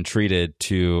have been treated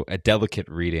to a delicate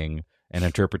reading and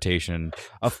interpretation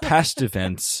of past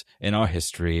events in our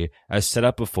history as set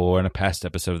up before in a past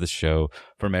episode of the show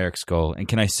from Eric Skull. And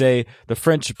can I say the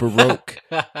French Baroque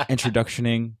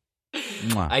introductioning?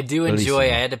 Mwah, I do enjoy.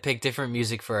 bellissimo. I had to pick different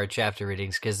music for our chapter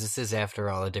readings because this is, after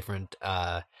all, a different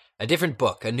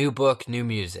book, a new book, new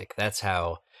music. That's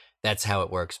how it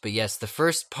works. But yes, the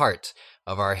first part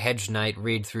of our Hedge Knight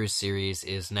read-through series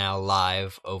is now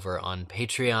live over on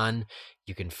Patreon.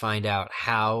 You can find out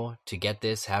how to get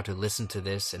this, how to listen to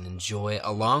this, and enjoy,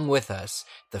 along with us,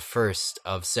 the first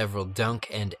of several Dunk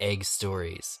and Egg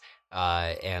stories.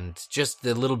 And just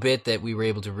the little bit that we were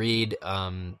able to read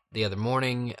the other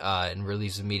morning and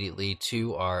release immediately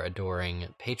to our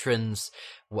adoring patrons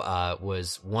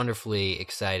was wonderfully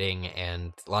exciting,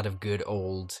 and a lot of good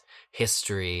old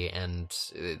history, and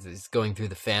going through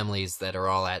the families that are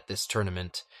all at this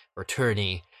tournament or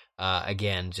tourney.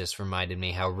 Again, just reminded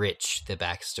me how rich the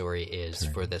backstory is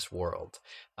for this world.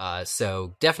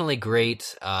 So definitely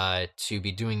great to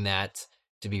be doing that,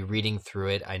 to be reading through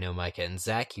it. I know Micah and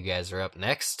Zach, you guys are up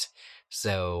next,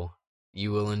 so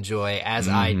you will enjoy, as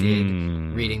I did,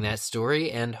 reading that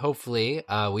story, and hopefully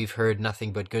we've heard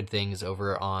nothing but good things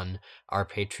over on our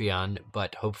Patreon,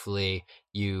 but hopefully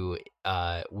you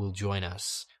will join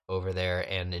us over there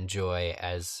and enjoy,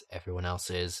 as everyone else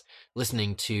is,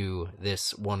 listening to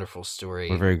this wonderful story.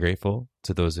 We're very grateful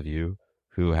to those of you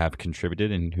who have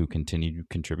contributed and who continue to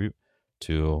contribute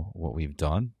to what we've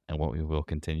done and what we will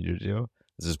continue to do.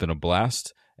 This has been a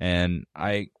blast, and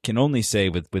I can only say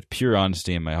with pure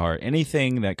honesty in my heart,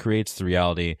 anything that creates the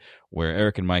reality where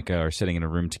Eric and Micah are sitting in a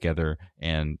room together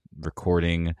and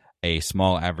recording a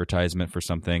small advertisement for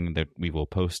something that we will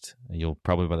post. You'll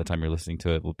probably, by the time you're listening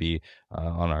to it, will be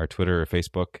on our Twitter or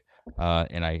Facebook.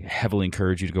 And I heavily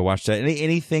encourage you to go watch that.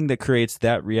 Anything that creates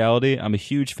that reality, I'm a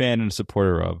huge fan and a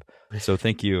supporter of. So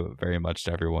thank you very much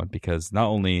to everyone, because not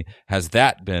only has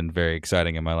that been very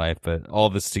exciting in my life, but all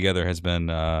this together has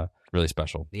been really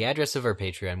special. The address of our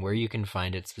Patreon, where you can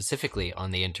find it specifically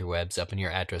on the interwebs up in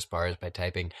your address bars by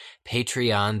typing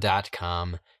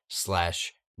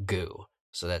patreon.com/goo.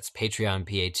 So that's Patreon,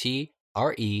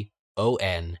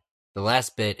 Patreon. The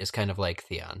last bit is kind of like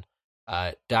Theon.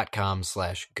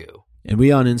 .com/goo. And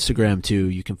we on Instagram too.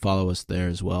 You can follow us there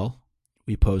as well.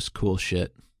 We post cool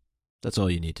shit. That's all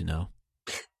you need to know.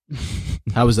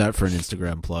 How was that for an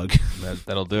Instagram plug?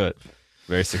 That'll do it.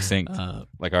 Very succinct,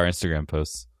 like our Instagram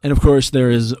posts. And of course, there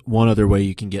is one other way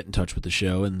you can get in touch with the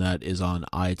show, and that is on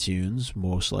iTunes,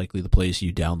 most likely the place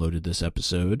you downloaded this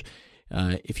episode.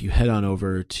 If you head on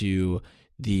over to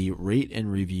the rate and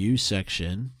review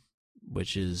section,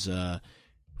 which is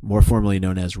more formally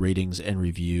known as ratings and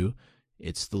review,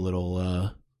 it's the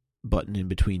little button in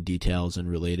between details and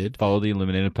related. Follow the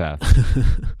illuminated path.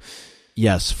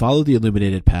 Yes, follow the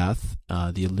illuminated path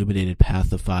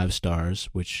of 5 stars,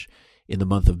 which in the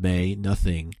month of May,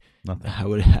 nothing.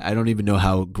 I don't even know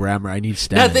how grammar. I need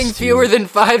stats. Nothing fewer than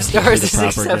 5 stars is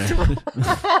acceptable.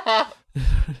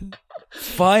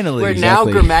 Finally. We're now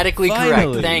grammatically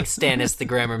correct. Thanks, Stannis the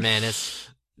Grammar Manus.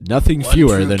 Nothing One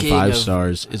fewer true than king 5 of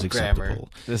stars is grammar.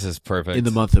 acceptable. This is perfect. In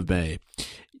the month of May.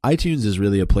 iTunes is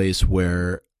really a place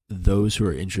where those who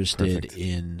are interested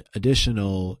in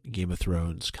additional Game of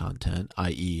Thrones content,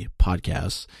 i.e.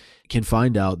 podcasts, can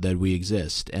find out that we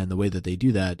exist. And the way that they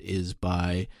do that is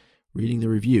by reading the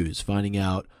reviews, finding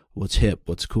out what's hip,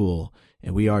 what's cool.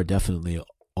 And we are definitely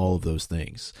all of those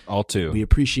things. All two. We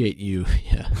appreciate you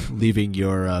leaving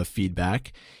your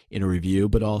feedback in a review,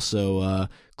 but also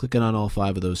clicking on all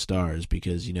 5 of those stars,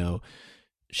 because,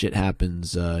 shit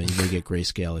happens. You may get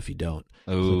grayscale if you don't.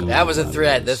 Ooh. That was a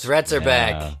threat. The threats are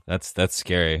back. That's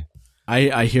scary.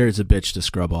 I hear it's a bitch to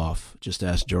scrub off. Just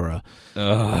ask Jorah.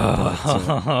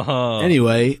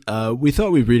 Anyway, we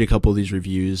thought we'd read a couple of these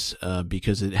reviews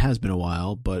because it has been a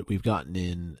while, but we've gotten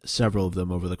in several of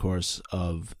them over the course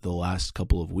of the last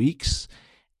couple of weeks.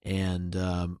 And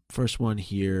first one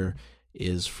here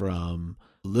is from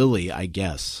Lily, I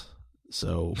guess.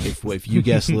 So if you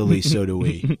guess Lily, so do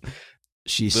we.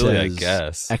 She Lily, I says,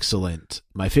 guess. Excellent.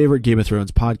 My favorite Game of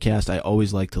Thrones podcast. I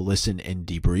always like to listen and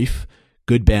debrief.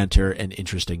 Good banter and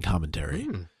interesting commentary.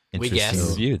 We Interesting guess.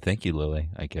 review. Thank you, Lily.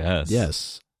 I guess.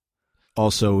 Yes.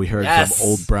 Also, we heard Yes. from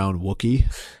Old Brown Wookie,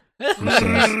 who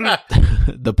says,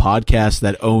 the podcast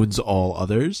that owns all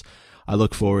others. I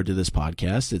look forward to this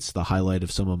podcast. It's the highlight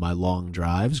of some of my long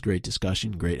drives. Great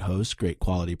discussion, great host, great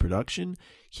quality production.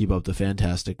 Keep up the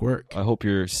fantastic work. I hope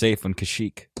you're safe on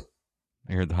Kashyyyk.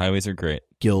 I heard the highways are great.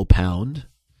 Gil Pound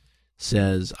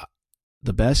says,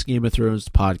 the best Game of Thrones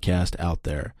podcast out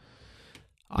there.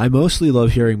 I mostly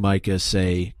love hearing Micah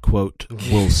say, quote,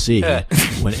 we'll see,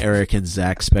 when Eric and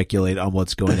Zach speculate on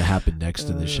what's going to happen next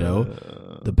in the show.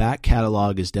 The back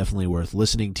catalog is definitely worth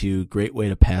listening to. Great way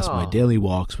to pass my daily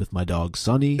walks with my dog,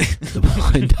 Sunny, the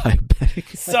blind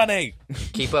diabetic. Sunny!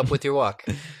 Keep up with your walk.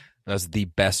 That's the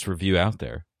best review out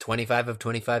there. 25 of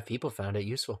 25 people found it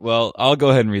useful. Well, I'll go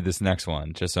ahead and read this next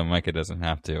one, just so Micah doesn't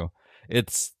have to.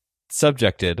 It's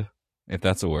subjected, if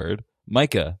that's a word.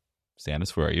 Micah,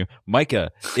 Sandus, where are you?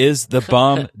 Micah is the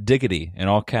bomb diggity, in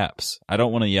all caps. I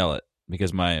don't want to yell it,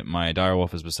 because my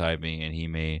direwolf is beside me, and he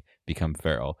may become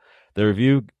feral. The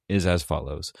review is as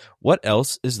follows. What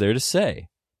else is there to say?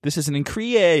 This is an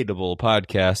incredible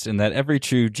podcast, and that every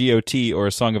true GOT or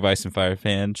a Song of Ice and Fire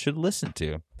fan should listen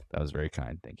to. That was very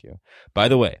kind. Thank you. By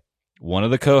the way, one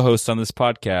of the co-hosts on this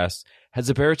podcast has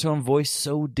a baritone voice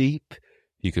so deep,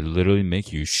 he could literally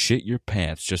make you shit your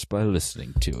pants just by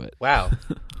listening to it. Wow.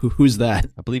 Who's that?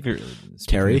 I believe you're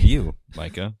Terry? of you,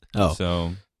 Micah. Oh.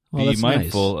 So Well, be that's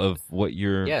mindful of what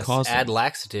you're Yes, causing. add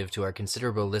laxative to our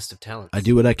considerable list of talents. I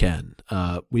do what I can.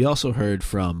 We also heard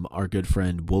from our good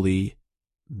friend Wooly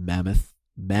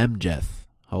Mamjeth.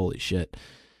 Holy shit.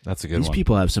 That's a good These one.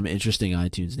 people have some interesting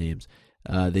iTunes names.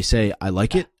 They say, I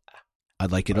like it. I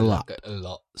like it a lot. A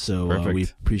lot. So Perfect. we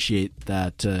appreciate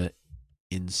that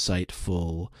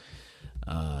insightful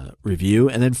review.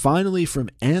 And then finally from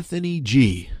Anthony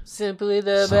G. Simply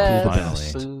the Simply the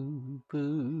best. best. Boo,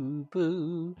 boo,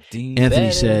 boo. Dean- Anthony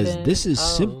Better says, than this is all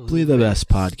simply the best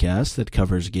podcast that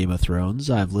covers Game of Thrones.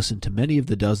 I've listened to many of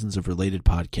the dozens of related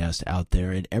podcasts out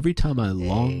there, and every time I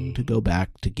long to go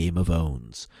back to Game of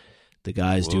Owns. The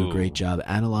guys do a great job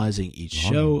analyzing each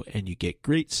show, and you get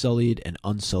great sullied and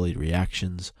unsullied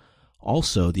reactions.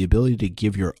 Also, the ability to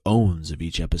give your owns of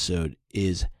each episode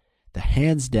is the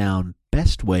hands-down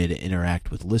best way to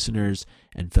interact with listeners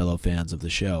and fellow fans of the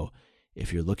show.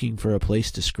 If you're looking for a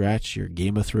place to scratch your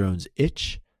Game of Thrones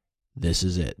itch, this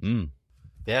is it.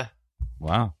 Yeah.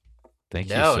 Wow. Thank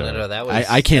you, No, sir. no, that was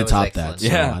I can't that was top that. excellent. So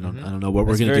Yeah. I don't know what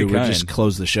That's we're going to very do. We'll kind. just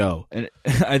close the show. And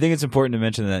I think it's important to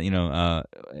mention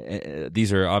that,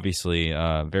 these are obviously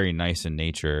very nice in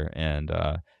nature, and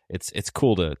it's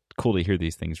cool to hear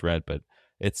these things read, but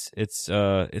it's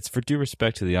for due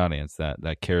respect to the audience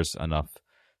that cares enough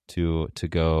to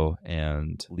go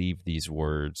and leave these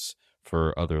words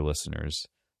for other listeners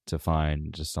to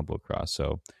find, to stumble across.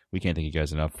 So we can't thank you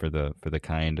guys enough for the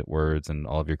kind words and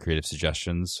all of your creative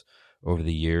suggestions over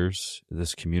the years.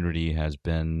 This community has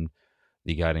been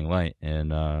the guiding light in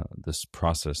this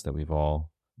process that we've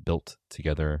all built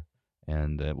together,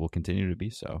 and it will continue to be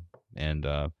so. And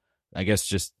I guess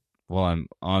just while I'm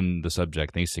on the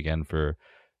subject, thanks again for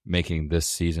making this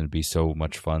season be so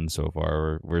much fun so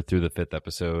far. We're through the 5th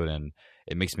episode, and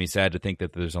it makes me sad to think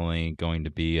that there's only going to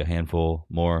be a handful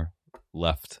more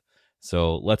left.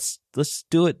 So let's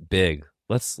do it big.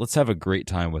 Let's have a great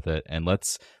time with it, and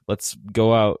let's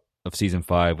go out of season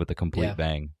 5 with a complete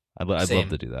bang. I'd love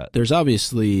to do that. There's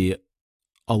obviously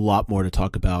a lot more to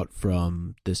talk about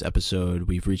from this episode.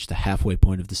 We've reached the halfway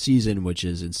point of the season, which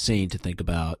is insane to think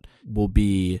about. We'll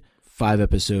be 5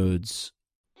 episodes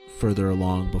further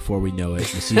along before we know it.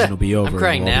 The season will be over. I'm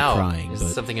crying we'll all now. be crying, There's but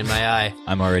something in my eye.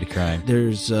 I'm already crying.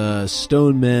 there's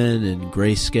Stonemen and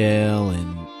Grayscale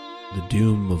and the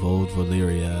Doom of Old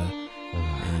Valyria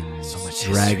and So much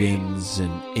dragons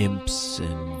and imps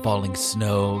and Falling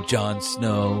snow, Jon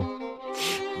Snow,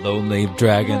 lonely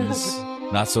dragons,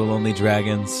 not so lonely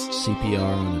dragons. CPR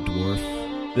on a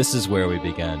dwarf. This is where we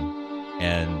begin,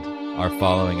 and our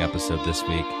following episode this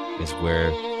week is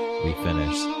where we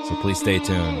finish. So please stay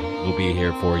tuned. We'll be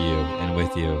here for you and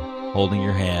with you, holding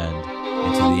your hand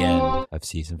into the end of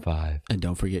season 5. And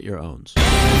don't forget your owns.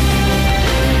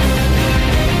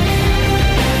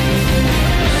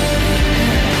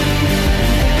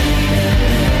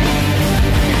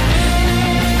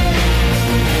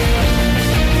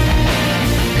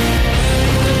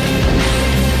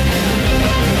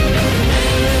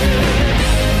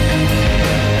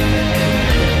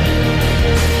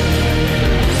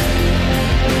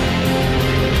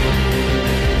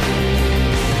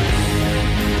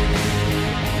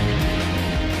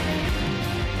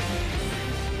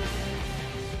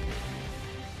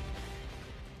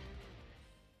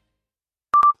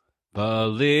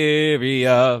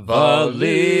 Valyria,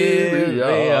 Valyria.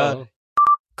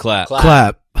 Clap.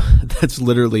 Clap. That's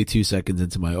literally 2 seconds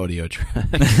into my audio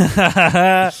track.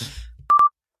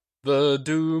 The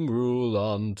doom rule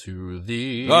unto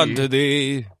thee. Unto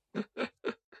thee.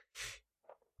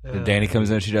 And Danny comes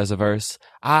in and she does a verse.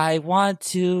 I want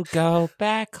to go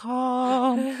back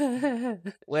home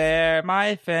where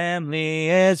my family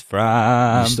is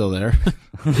from. You still there?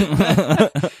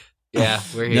 Yeah,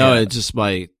 we're here. No, it's just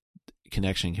my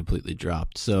connection completely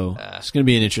dropped. So it's going to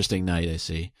be an interesting night, I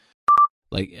see.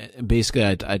 Like, basically,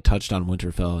 I touched on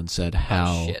Winterfell and said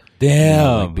how... shit.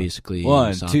 Damn. Like basically...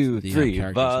 1, 2, 3.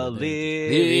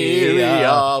 Valyria,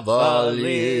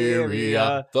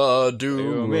 Valyria, the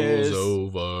doom is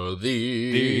over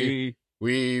thee.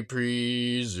 We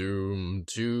presume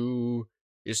to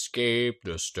escape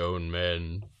the stone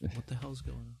men. What the hell's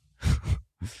going on?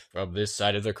 From this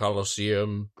side of the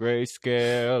Colosseum.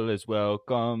 Grayscale is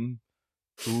welcome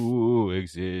to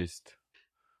exist.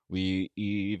 We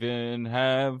even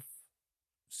have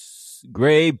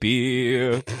gray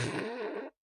beer.